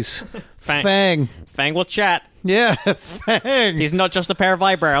mouthpiece. Feng. Feng will chat. Yeah, Feng. He's not just a pair of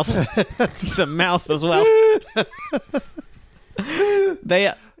eyebrows. He's a mouth as well.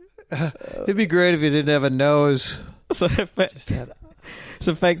 It'd be great if you didn't have a nose.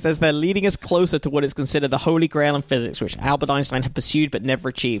 So Feng says they're leading us closer to what is considered the holy grail in physics, which Albert Einstein had pursued but never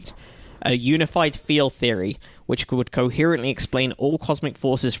achieved. A unified field theory, which would coherently explain all cosmic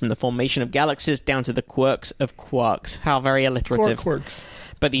forces from the formation of galaxies down to the quirks of quarks. How very alliterative. Quirks.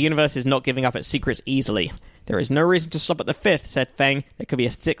 But the universe is not giving up its secrets easily. There is no reason to stop at the fifth, said Feng. There could be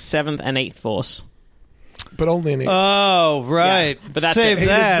a sixth, seventh, and eighth force. But only an eighth. Oh, right. Yeah, but that's Save it.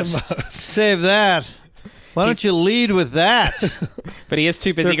 that. Save that. Why don't you lead with that? But he is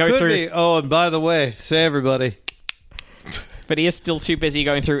too busy going through. Oh, and by the way, say everybody. But he is still too busy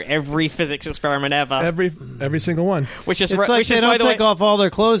going through every physics experiment ever. Every single one. Which is It's like they don't take off all their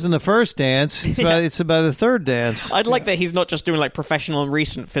clothes in the first dance. It's about the third dance. I'd like that he's not just doing like professional and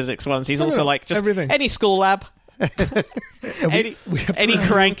recent physics ones. He's also like just everything. Any school lab, any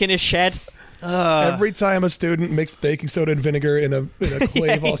crank in his shed. Every time a student mixed baking soda and vinegar in a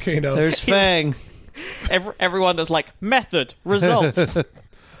clay volcano. There's Feng. Everyone that's like method results.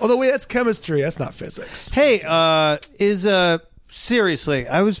 Although wait, that's chemistry. That's not physics. Hey, seriously,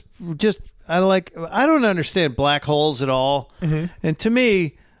 I don't understand black holes at all. Mm-hmm. And to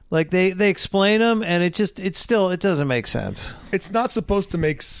me, like they explain them, and it doesn't make sense. It's not supposed to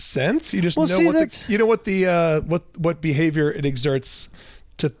make sense. You just Well, know see, what behavior it exerts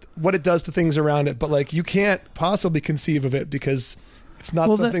to what it does to things around it, but like you can't possibly conceive of it because it's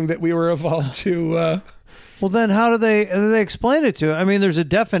not something that we were evolved to. Well, then how do they explain it to? I mean, there's a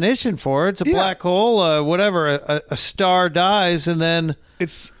definition for it. It's a black hole, whatever. A star dies, and then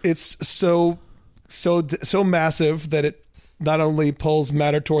it's so massive that it not only pulls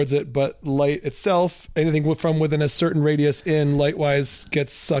matter towards it, but light itself, anything from within a certain radius in light-wise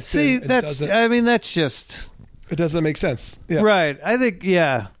gets sucked in. See, that's just it doesn't make sense. Yeah. Right. I think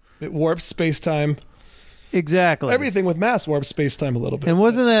it warps space-time. Exactly. Everything with mass warps space-time a little bit. And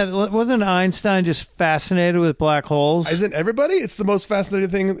wasn't Einstein just fascinated with black holes? Isn't everybody? It's the most fascinating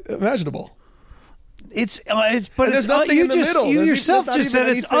thing imaginable. But there's nothing in the middle. You There's yourself not just even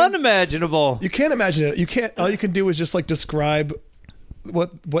said it's anything. unimaginable. You can't imagine it. You can't. All you can do is just like describe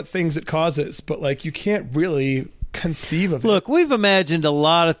what things it causes, but like you can't really conceive of it. Look, we've imagined a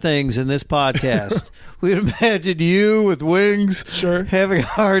lot of things in this podcast. We've imagined you with wings, Sure. having a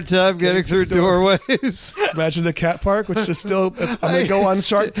hard time getting through doorways. Imagine a cat park, which is still. I'm going to go on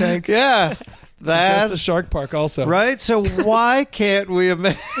Shark Tank. Yeah, Suggest that a shark park also. right. So why can't we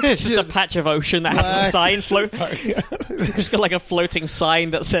imagine? Just a patch of ocean that has a sign float. Park, yeah. Just got like a floating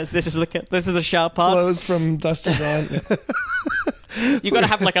sign that says this is a shark park. Closed from dusk to dawn. Yeah. You got to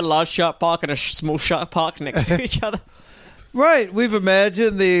have like a large shark park and a small shark park next to each other. Right, we've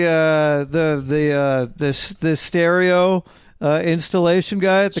imagined the stereo installation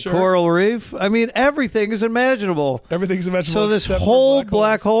guy at the Sure. Coral Reef. I mean, everything is imaginable. Everything's imaginable. So this except for whole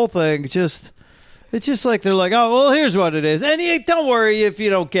black holes. hole thing, it's just like they're like, oh, well, here's what it is, and don't worry if you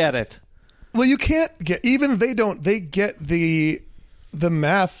don't get it. Well, you can't get. Even they don't. They get the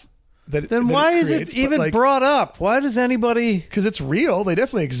math. Then Why is it even brought up? Why does anybody? Because it's real. They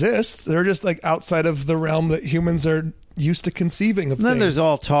definitely exist. They're just like outside of the realm that humans are used to conceiving of. And then things. there's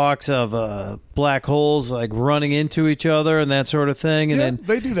all talks of black holes like running into each other and that sort of thing. And Yeah, then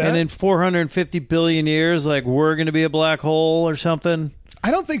they do that. And in 450 billion years, like we're going to be a black hole or something.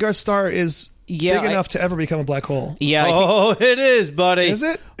 I don't think our star is Yeah, big enough to ever become a black hole. Yeah, I think, Oh, it is, buddy. Is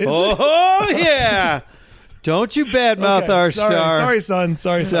it? Is it? Oh, yeah. Don't you badmouth Okay, our sorry, star. Sorry, son.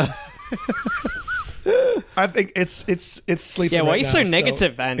 Sorry, son. I think it's sleeping. Yeah, why right are you now, so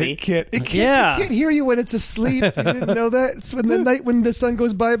negative, Andy? It can't hear you when it's asleep. You didn't know that? It's when the night when the sun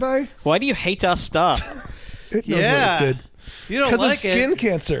goes bye-bye. Why do you hate our star? It knows Yeah. what it did. You don't Because like of skin it.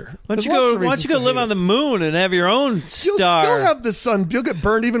 cancer. Why There's don't lots you of go reasons to live hate on the moon and have your own it. You'll star? still have the sun. You'll get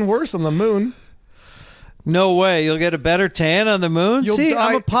burned even worse on the moon. No way. You'll get a better tan on the moon? You'll See,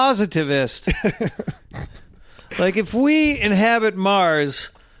 die- I'm a positivist. Like, if we inhabit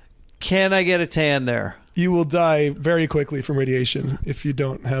Mars, can I get a tan there? You will die very quickly from radiation if you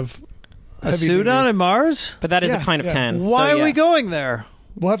don't have A heavy suit duty. on in Mars? But that is Yeah, a kind of yeah. tan. Why so, are we yeah. going there?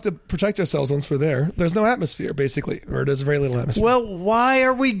 We'll have to protect ourselves once we're there. There's no atmosphere, basically, or there's very little atmosphere. Well, why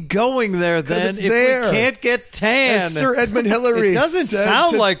are we going there then it's if there. we can't get tan? As Sir Edmund Hillary It doesn't said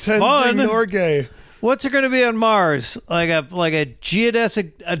sound to like Tenzing fun. Norgay. What's it going to be on Mars? Like a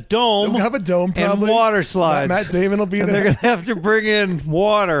geodesic dome? We'll have a dome, probably. And water slides. Matt Damon will be And there. they're going to have to bring in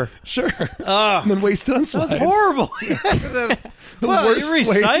water. Sure. And then waste it on slides. That's horrible. Well, you worst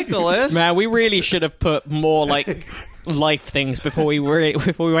way to recycle use it. Man, we really should have put more like life things before we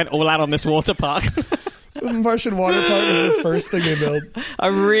went all out on this water park. The Martian water park is the first thing they build. I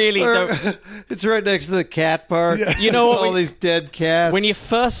really don't. It's right next to the cat park. Yeah. You know what? All these dead cats. When you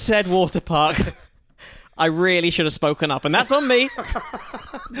first said water park, I really should have spoken up, and that's on me.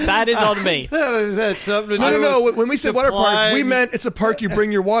 That is on me. That's something to do No. with When we said water park, we supplying- meant it's a park you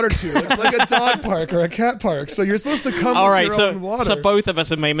bring your water to, like a dog park or a cat park. So you're supposed to come All with right, your so own water. so both of us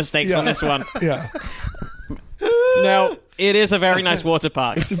have made mistakes Yeah. on this one. Yeah, Now, it is a very nice water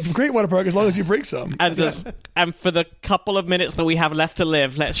park. it's a great water park as long as you bring some. And for the couple of minutes that we have left to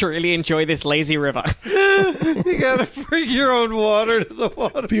live, let's really enjoy this lazy river. You gotta bring your own water to the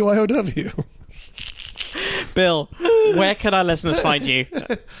water. BYOW. Bill, where can our listeners find you? And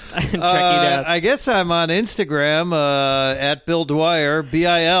track you down? I guess I'm on Instagram at Bill Dwyer,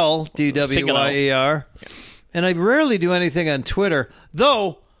 BILDWYER, and I rarely do anything on Twitter.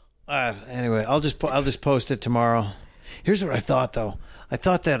 Though, anyway, I'll just post it tomorrow. Here's what I thought, though. I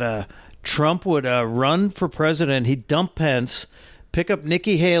thought that Trump would run for president. He'd dump Pence, pick up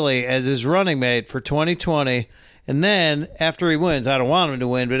Nikki Haley as his running mate for 2020. And then, after he wins, I don't want him to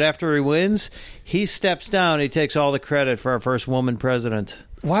win, but after he wins, he steps down. He takes all the credit for our first woman president.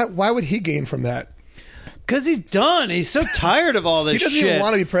 Why would he gain from that? Because he's done. He's so tired of all this He doesn't shit. even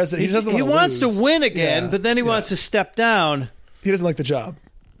want to be president. He doesn't He want wants to lose. to win again, Yeah, but then he yeah. wants to step down. He doesn't like the job.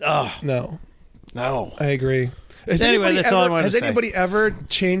 Oh, No, no. I agree. Anyway, that's all I wanted to Has say. anybody ever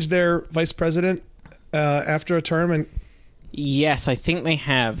changed their vice president after a term? And Yes, I think they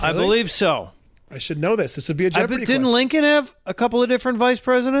have. I believe so. I should know this. This would be a Jeopardy Didn't question. Lincoln have a couple of different vice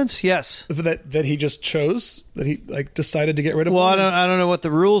presidents? Yes. That he just chose, that he decided to get rid of. Well, one? I don't know what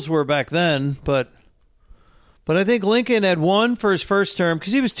the rules were back then, but I think Lincoln had one for his first term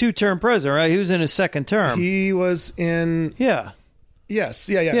because he was two-term president, right? He was in his second term. He was in. Yeah. Yes,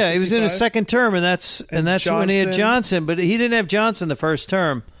 Yeah, he was in his 65. second term, and that's when he had Johnson, but he didn't have Johnson the first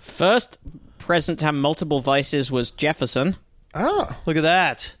term. First president to have multiple vices was Jefferson. Ah, Look at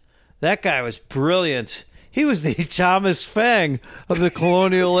that. That guy was brilliant. He was the Thomas Fang of the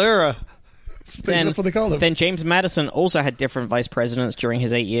colonial era. that's what they called him. Then James Madison also had different vice presidents during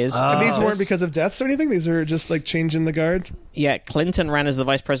his 8 years. And these weren't because of deaths or anything. These are just like changing the guard. Yeah, Clinton ran as the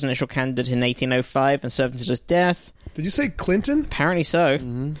vice presidential candidate in 1805 and served until his death. Did you say Clinton? Apparently so.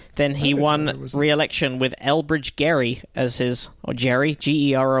 Then he didn't know won there was re-election with Elbridge Gerry as his, or Jerry,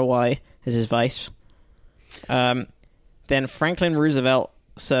 Geroy, as his vice. Then Franklin Roosevelt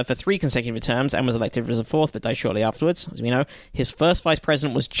served for 3 consecutive terms and was elected as a 4th, but died shortly afterwards, as we know. His first vice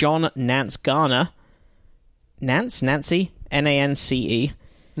president was John Nance Garner. Nancy? Nance.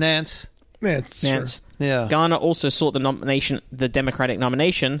 Nance. Nance. Nance. Yeah. Garner also sought the Democratic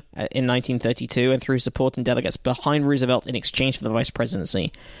nomination in 1932 and threw support and delegates behind Roosevelt in exchange for the vice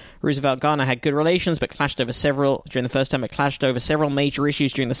presidency. Roosevelt and Garner had good relations, but clashed over during the first term, but clashed over several major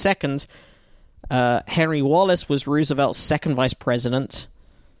issues during the second. Henry Wallace was Roosevelt's second vice president.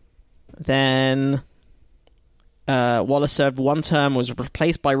 Then Wallace served 1 term, was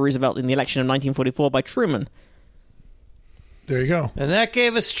replaced by Roosevelt in the election of 1944 by Truman. There you go. And that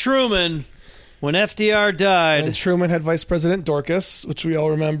gave us Truman when FDR died. And Truman had Vice President Dorcas, which we all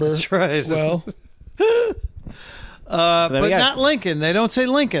remember. That's right. Well, there but we go. not Lincoln. They don't say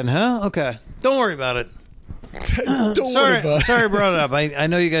Lincoln, huh? Okay. Don't worry about it. don't worry Sorry, about it. sorry I brought it up. I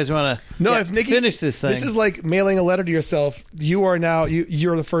know you guys want to No, if Nikki finish this thing. This is like mailing a letter to yourself. You are now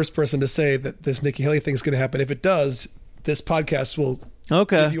you're the first person to say that this Nikki Haley thing is going to happen. If it does, this podcast will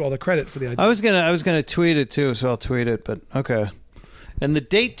give you all the credit for the idea. I was gonna tweet it too, so I'll tweet it. But okay. And the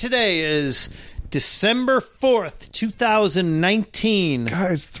date today is December 4th, 2019.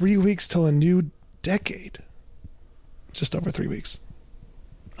 Guys, 3 weeks till a new decade. Just over 3 weeks.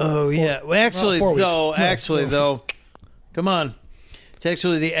 Oh yeah. Well, actually, 4 weeks. though. No, Actually, 4 though. weeks. Come on. It's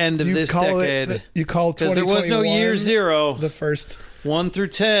actually the end of You this call decade. you call Because there was no 2021 year 0. the first. 1 through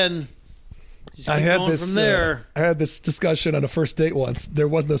 10. Just I keep had going this. from there. I had this discussion on a first date once. There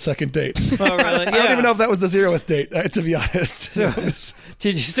was no second date. Oh, really? I don't even know if that was the 0th date. To be honest,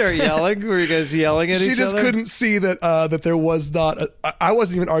 Did you start yelling? Were you guys yelling at each other? she just couldn't see that that there was not. I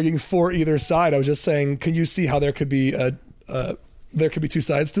wasn't even arguing for either side. I was just saying, can you see how there could be there could be 2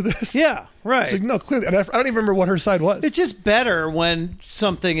 sides to this? Yeah, right. She's like, no, clearly. And I don't even remember what her side was. It's just better when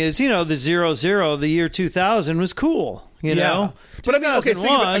something is, the 00, the year 2000 was cool, you know? But I mean, okay,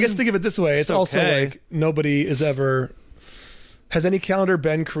 I guess 2001, think of it this way. It's also okay. like nobody is ever. Has any calendar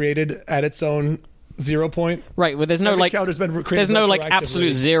been created at its own 0 point? Right, well, there's no Every like calendar's been created there's no like retroactively.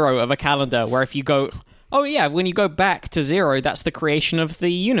 absolute 0 of a calendar where if you go, oh yeah, when you go back to 0, that's the creation of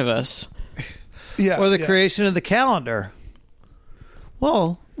the universe. Yeah, Or the yeah. creation of the calendar.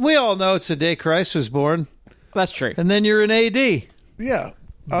 Well, we all know it's the day Christ was born, That's true. and then you're in AD. Yeah,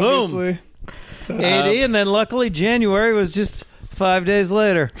 obviously. AD, and then luckily January was just 5 days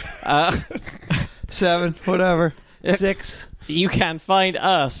later. 7, whatever. 6. You can find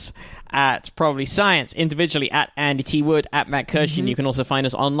us at Probably Science, individually at Andy T. Wood, at Matt Kirshen. You can also find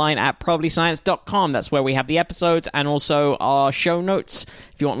us online at probablyscience.com. That's where we have the episodes and also our show notes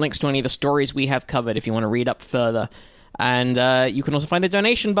if you want links to any of the stories we have covered, if you want to read up further. And you can also find the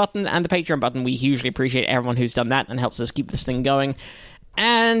donation button and the Patreon button. We hugely appreciate everyone who's done that and helps us keep this thing going.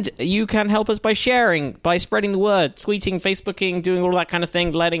 And you can help us by sharing, by spreading the word, tweeting, Facebooking, doing all that kind of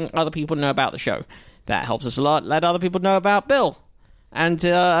thing, letting other people know about the show. That helps us a lot. Let other people know about Bill. And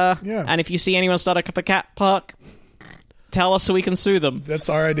and if you see anyone start up a cat park, tell us so we can sue them. That's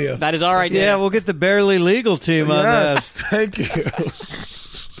our idea. That is our idea. Yeah, we'll get the Barely Legal team on Yes, that. thank you.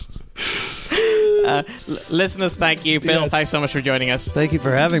 Listeners, thank you. Bill, Yes. thanks so much for joining us. Thanks. Thank you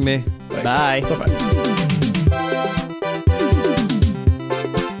for having me. Bye. Bye-bye.